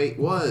 1408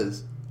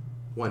 was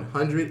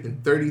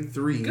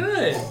 $133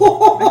 Good. Thank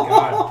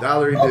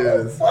God.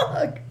 dues.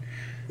 Fuck.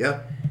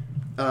 Yeah.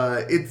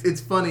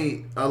 It's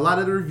funny. A lot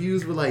of the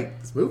reviews were like,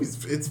 "This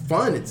movie's it's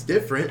fun. It's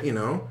different." You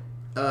know.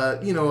 A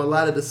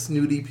lot of the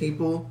snooty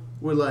people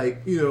were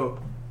like,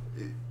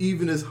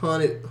 even as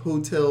haunted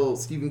hotel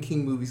Stephen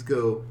King movies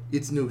go,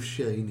 it's no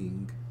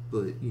Shining,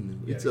 but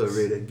it's Yikes.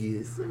 alright, I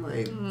guess. I'm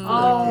like,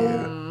 Oh.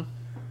 yeah.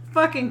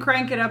 Fucking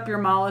crank it up your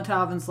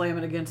Molotov and slam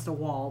it against a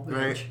wall, bitch.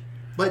 Right.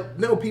 But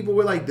no, people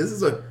were like, this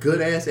is a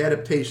good ass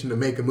adaptation to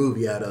make a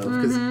movie out of.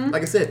 Because,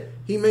 like I said,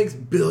 he makes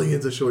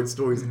billions of short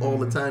stories all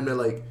the time. They're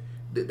like,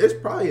 there's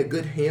probably a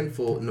good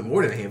handful, no,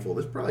 more than a handful,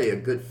 there's probably a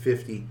good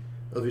 50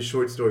 of his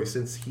short stories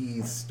since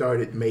he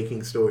started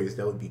making stories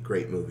that would be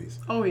great movies.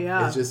 Oh,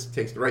 yeah. It just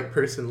takes the right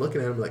person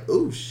looking at him like,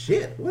 oh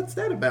shit, what's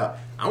that about?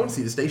 I want to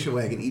see the station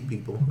wagon eat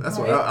people. That's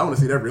why Right. I want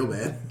to see that real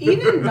bad.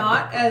 Even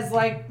not as,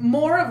 like,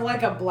 more of,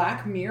 like, a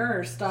Black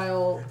Mirror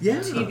style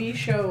Yeah. TV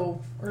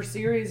show or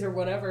series or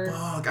whatever.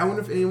 Fuck, I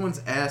wonder if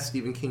anyone's asked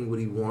Stephen King would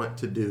he want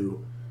to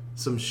do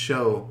some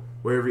show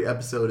where every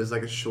episode is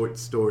like a short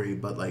story,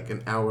 but like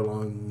an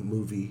hour-long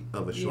movie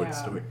of a short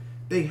Yeah. story.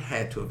 They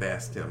had to have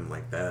asked him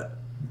like that.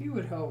 You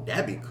would hope.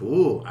 That'd be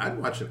cool. I'd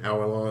watch an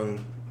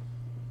hour-long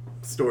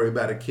story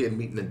about a kid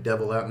meeting the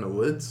devil out in the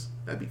woods.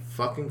 That'd be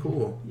fucking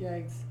cool.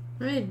 Yikes.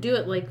 I'm gonna do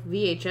it like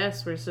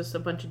VHS, where it's just a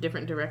bunch of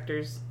different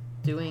directors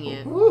doing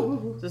it.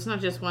 Ooh. So it's not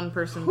just one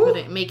person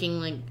Whew. making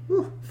like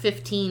Whew.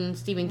 15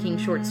 Stephen King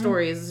short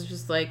stories. It's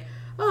just like,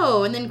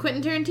 oh, and then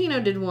Quentin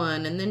Tarantino did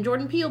one, and then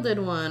Jordan Peele did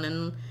one,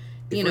 and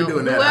If we're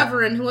doing that,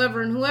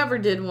 whoever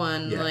did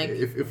one. Yeah, like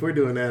if we're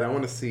doing that, I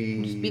want to Just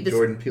see be the-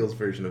 Jordan Peele's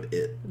version of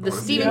It. I the wanna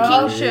see Stephen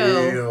that King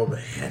show. real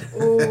bad.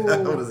 Ooh. I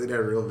want to see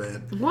that real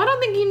bad. Well, I don't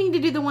think you need to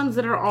do the ones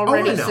that are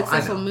already I know.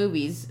 successful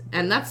movies,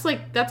 and that's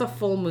a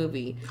full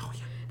movie. Oh, yeah.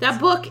 That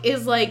book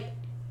is like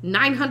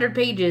 900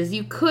 pages.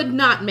 You could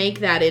not make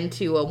that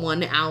into a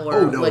 1 hour.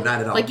 Oh, no, like,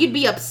 not at all. Like you'd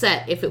be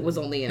upset if it was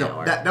only an No,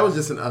 hour. that was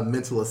just a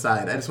mental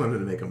aside. I just wanted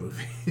to make a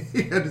movie.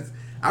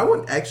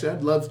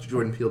 I'd love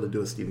Jordan Peele to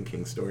do a Stephen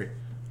King story.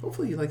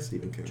 Hopefully he likes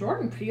Stephen King.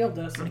 Jordan Peele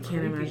does some I can't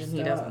creepy imagine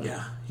he stuff. doesn't.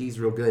 Yeah, he's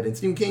real good. And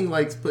Stephen King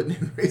likes putting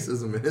in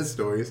racism in his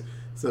stories.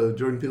 So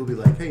Jordan Peele will be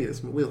like, hey, this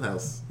is my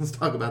wheelhouse. Let's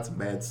talk about some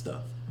bad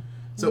stuff.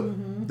 So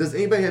does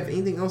anybody have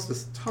anything else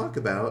to talk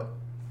about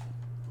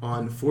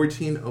on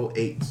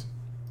 1408?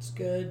 It's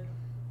good.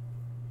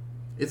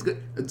 It's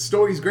good. The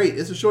story's great.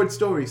 It's a short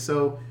story,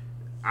 so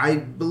I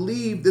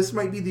believe this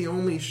might be the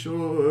only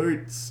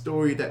short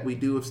story that we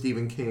do of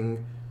Stephen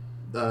King.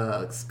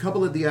 A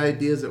couple of the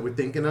ideas that we're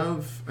thinking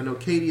of, I know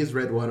Katie has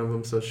read one of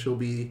them, so she'll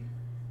be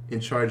in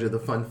charge of the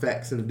fun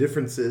facts and the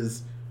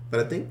differences,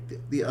 but I think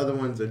the other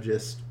ones are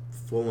just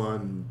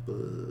full-on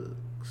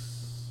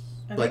books.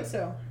 I Like- think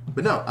so.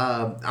 But no,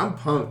 I'm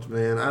pumped,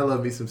 man. I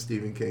love me some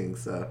Stephen King,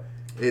 so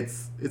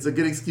it's a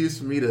good excuse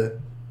for me to sit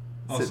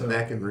Also-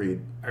 back and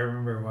read. I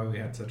remember why we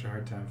had such a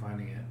hard time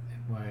finding it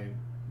and why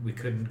we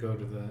couldn't go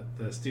to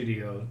the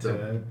studio to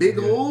The big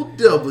to- old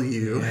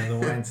W. yeah, the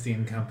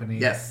Weinstein Company.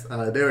 Yes,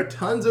 there are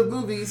tons of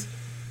movies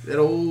that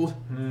old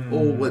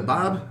what,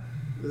 Bob?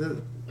 Is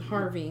it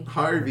Harvey.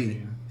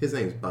 Harvey. His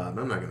name's Bob.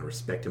 I'm not going to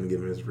respect him and give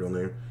him his real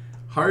name.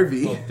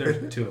 Harvey. Well,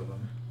 there's two of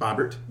them.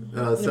 Bobbert.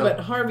 But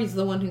Harvey's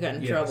the one who got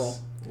in Yes.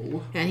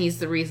 trouble, and he's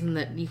the reason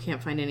that you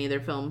can't find any of their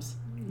films.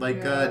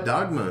 like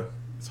Dogma.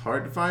 It's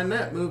hard to find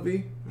that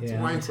movie. It's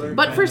Yeah. Weinstein.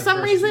 But And for the some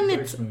first reason, two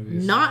it's British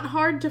movies. not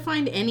hard to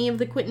find any of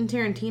the Quentin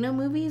Tarantino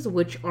movies,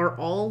 which are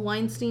all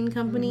Weinstein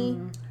Company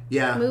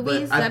yeah,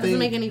 movies. but I That think, doesn't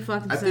make any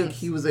fucking I sense. think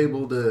he was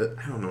able to.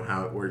 I don't know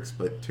how it works,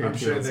 but Tarantino's I'm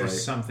sure there's like,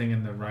 something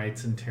in the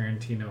rights, and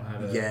Tarantino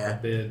had a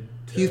bid.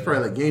 He's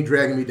probably like, you ain't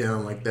dragging me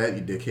down like that,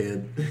 you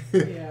dickhead.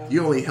 Yeah.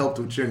 You only helped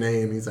with your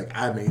name. He's like,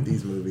 I made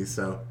these movies,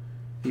 so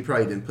he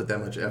probably didn't put that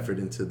much effort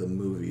into the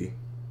movie.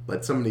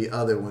 But some of the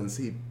other ones,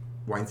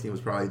 Weinstein was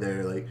probably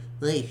there, like,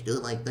 hey, you should do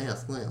it like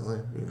this, you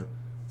know.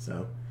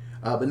 So,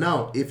 but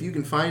no, if you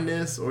can find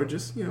this, or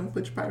just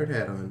put your pirate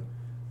hat on.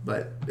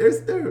 But there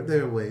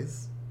are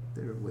ways.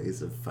 There are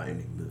ways of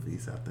finding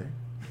movies out there.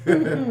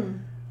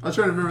 I was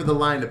trying to remember the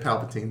line that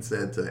Palpatine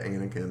said to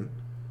Anakin.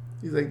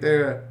 He's like,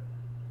 there are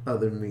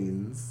other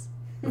means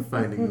of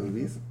finding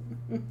movies.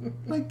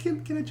 Like, can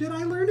a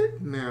Jedi learn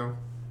it? No.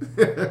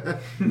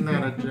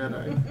 Not a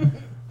Jedi.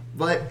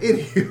 But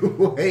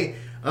anyway,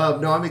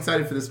 no, I'm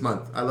excited for this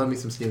month. I love me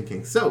some Stephen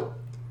King. So,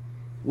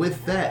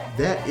 with that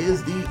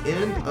is the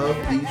end of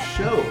the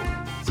show.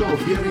 So,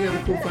 if you have any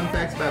other cool fun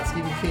facts about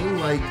Stephen King,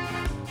 like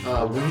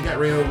when he got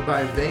ran over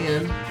by a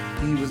van,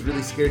 he was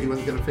really scared he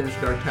wasn't going to finish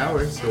Dark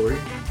Tower story.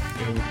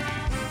 And, I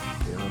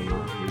don't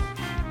know,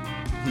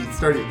 he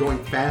started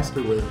going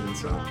faster with it and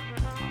stuff.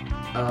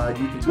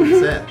 You can tweet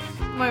us at.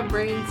 My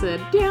brain said,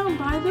 down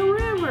by the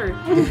river.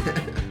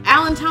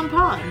 Allentown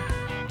Pond.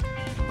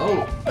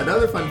 Oh,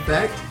 another fun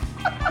fact.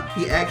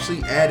 He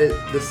actually added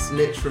the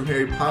snitch from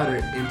Harry Potter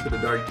into the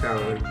Dark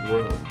Tower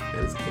world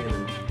as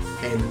canon.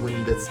 And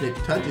when the snitch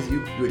touches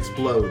you, you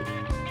explode.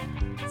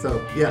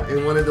 So, yeah,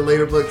 in one of the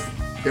later books,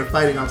 they're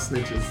fighting off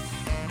snitches.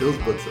 Those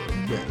books are a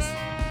mess.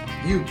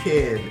 You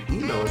can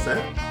email us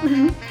at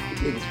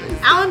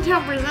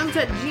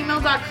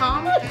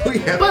AllentownPresents@gmail.com.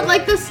 But,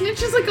 like, the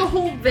snitch is, like, a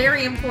whole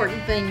very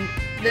important thing.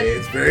 That,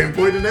 it's very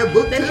important in that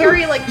book, that too.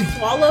 Harry, like,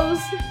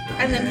 swallows,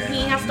 and then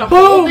he has to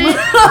hold it.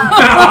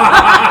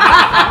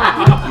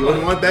 You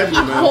wouldn't want that. He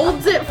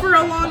holds it for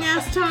a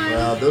long-ass time.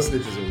 Wow, those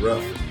snitches are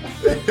rough.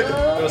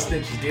 Those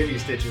snitches give you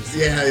stitches.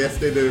 Yeah, yes,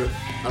 they do.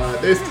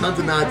 There's tons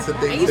of nods to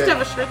things I used that... to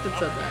have a shirt that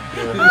said that.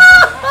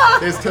 Yeah.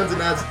 There's tons of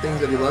nods to things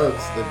that he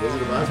loves. The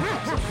Wizard of Oz.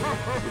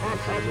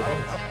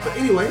 But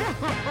anyway,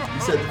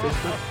 you said the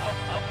Facebook.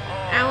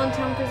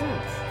 Allentown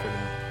Presents.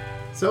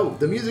 So,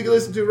 the music you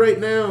listen to right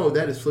now,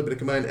 that is Flipping a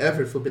Combined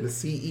Effort, Flipping a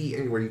CE,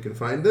 anywhere you can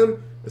find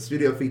them. The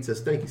Studio Feed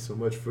says, thank you so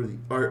much for the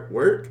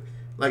artwork.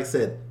 Like I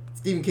said,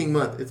 Stephen King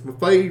month, it's my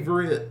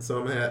favorite.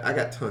 So, I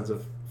got tons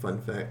of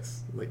fun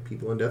facts, like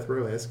people on death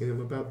row asking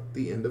him about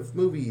the end of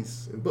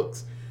movies and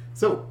books.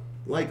 So,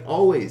 like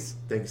always,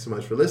 thank you so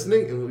much for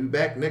listening, and we'll be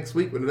back next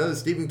week with another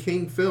Stephen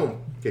King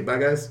film. Okay, bye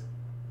guys.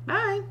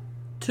 Bye.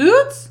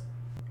 Toots?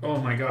 Oh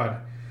my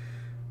god.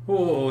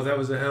 Oh, that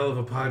was a hell of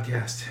a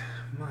podcast.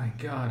 My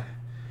god.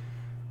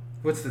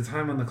 What's the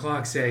time on the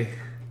clock say?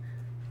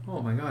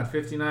 Oh my god,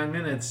 59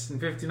 minutes and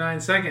 59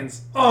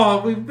 seconds.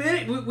 Oh, we beat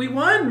it. We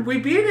won. We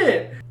beat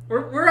it.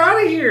 We're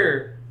out of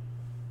here.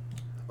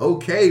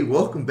 Okay,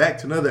 welcome back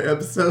to another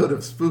episode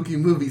of Spooky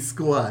Movie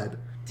Squad.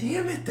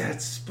 Damn it,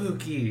 that's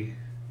spooky.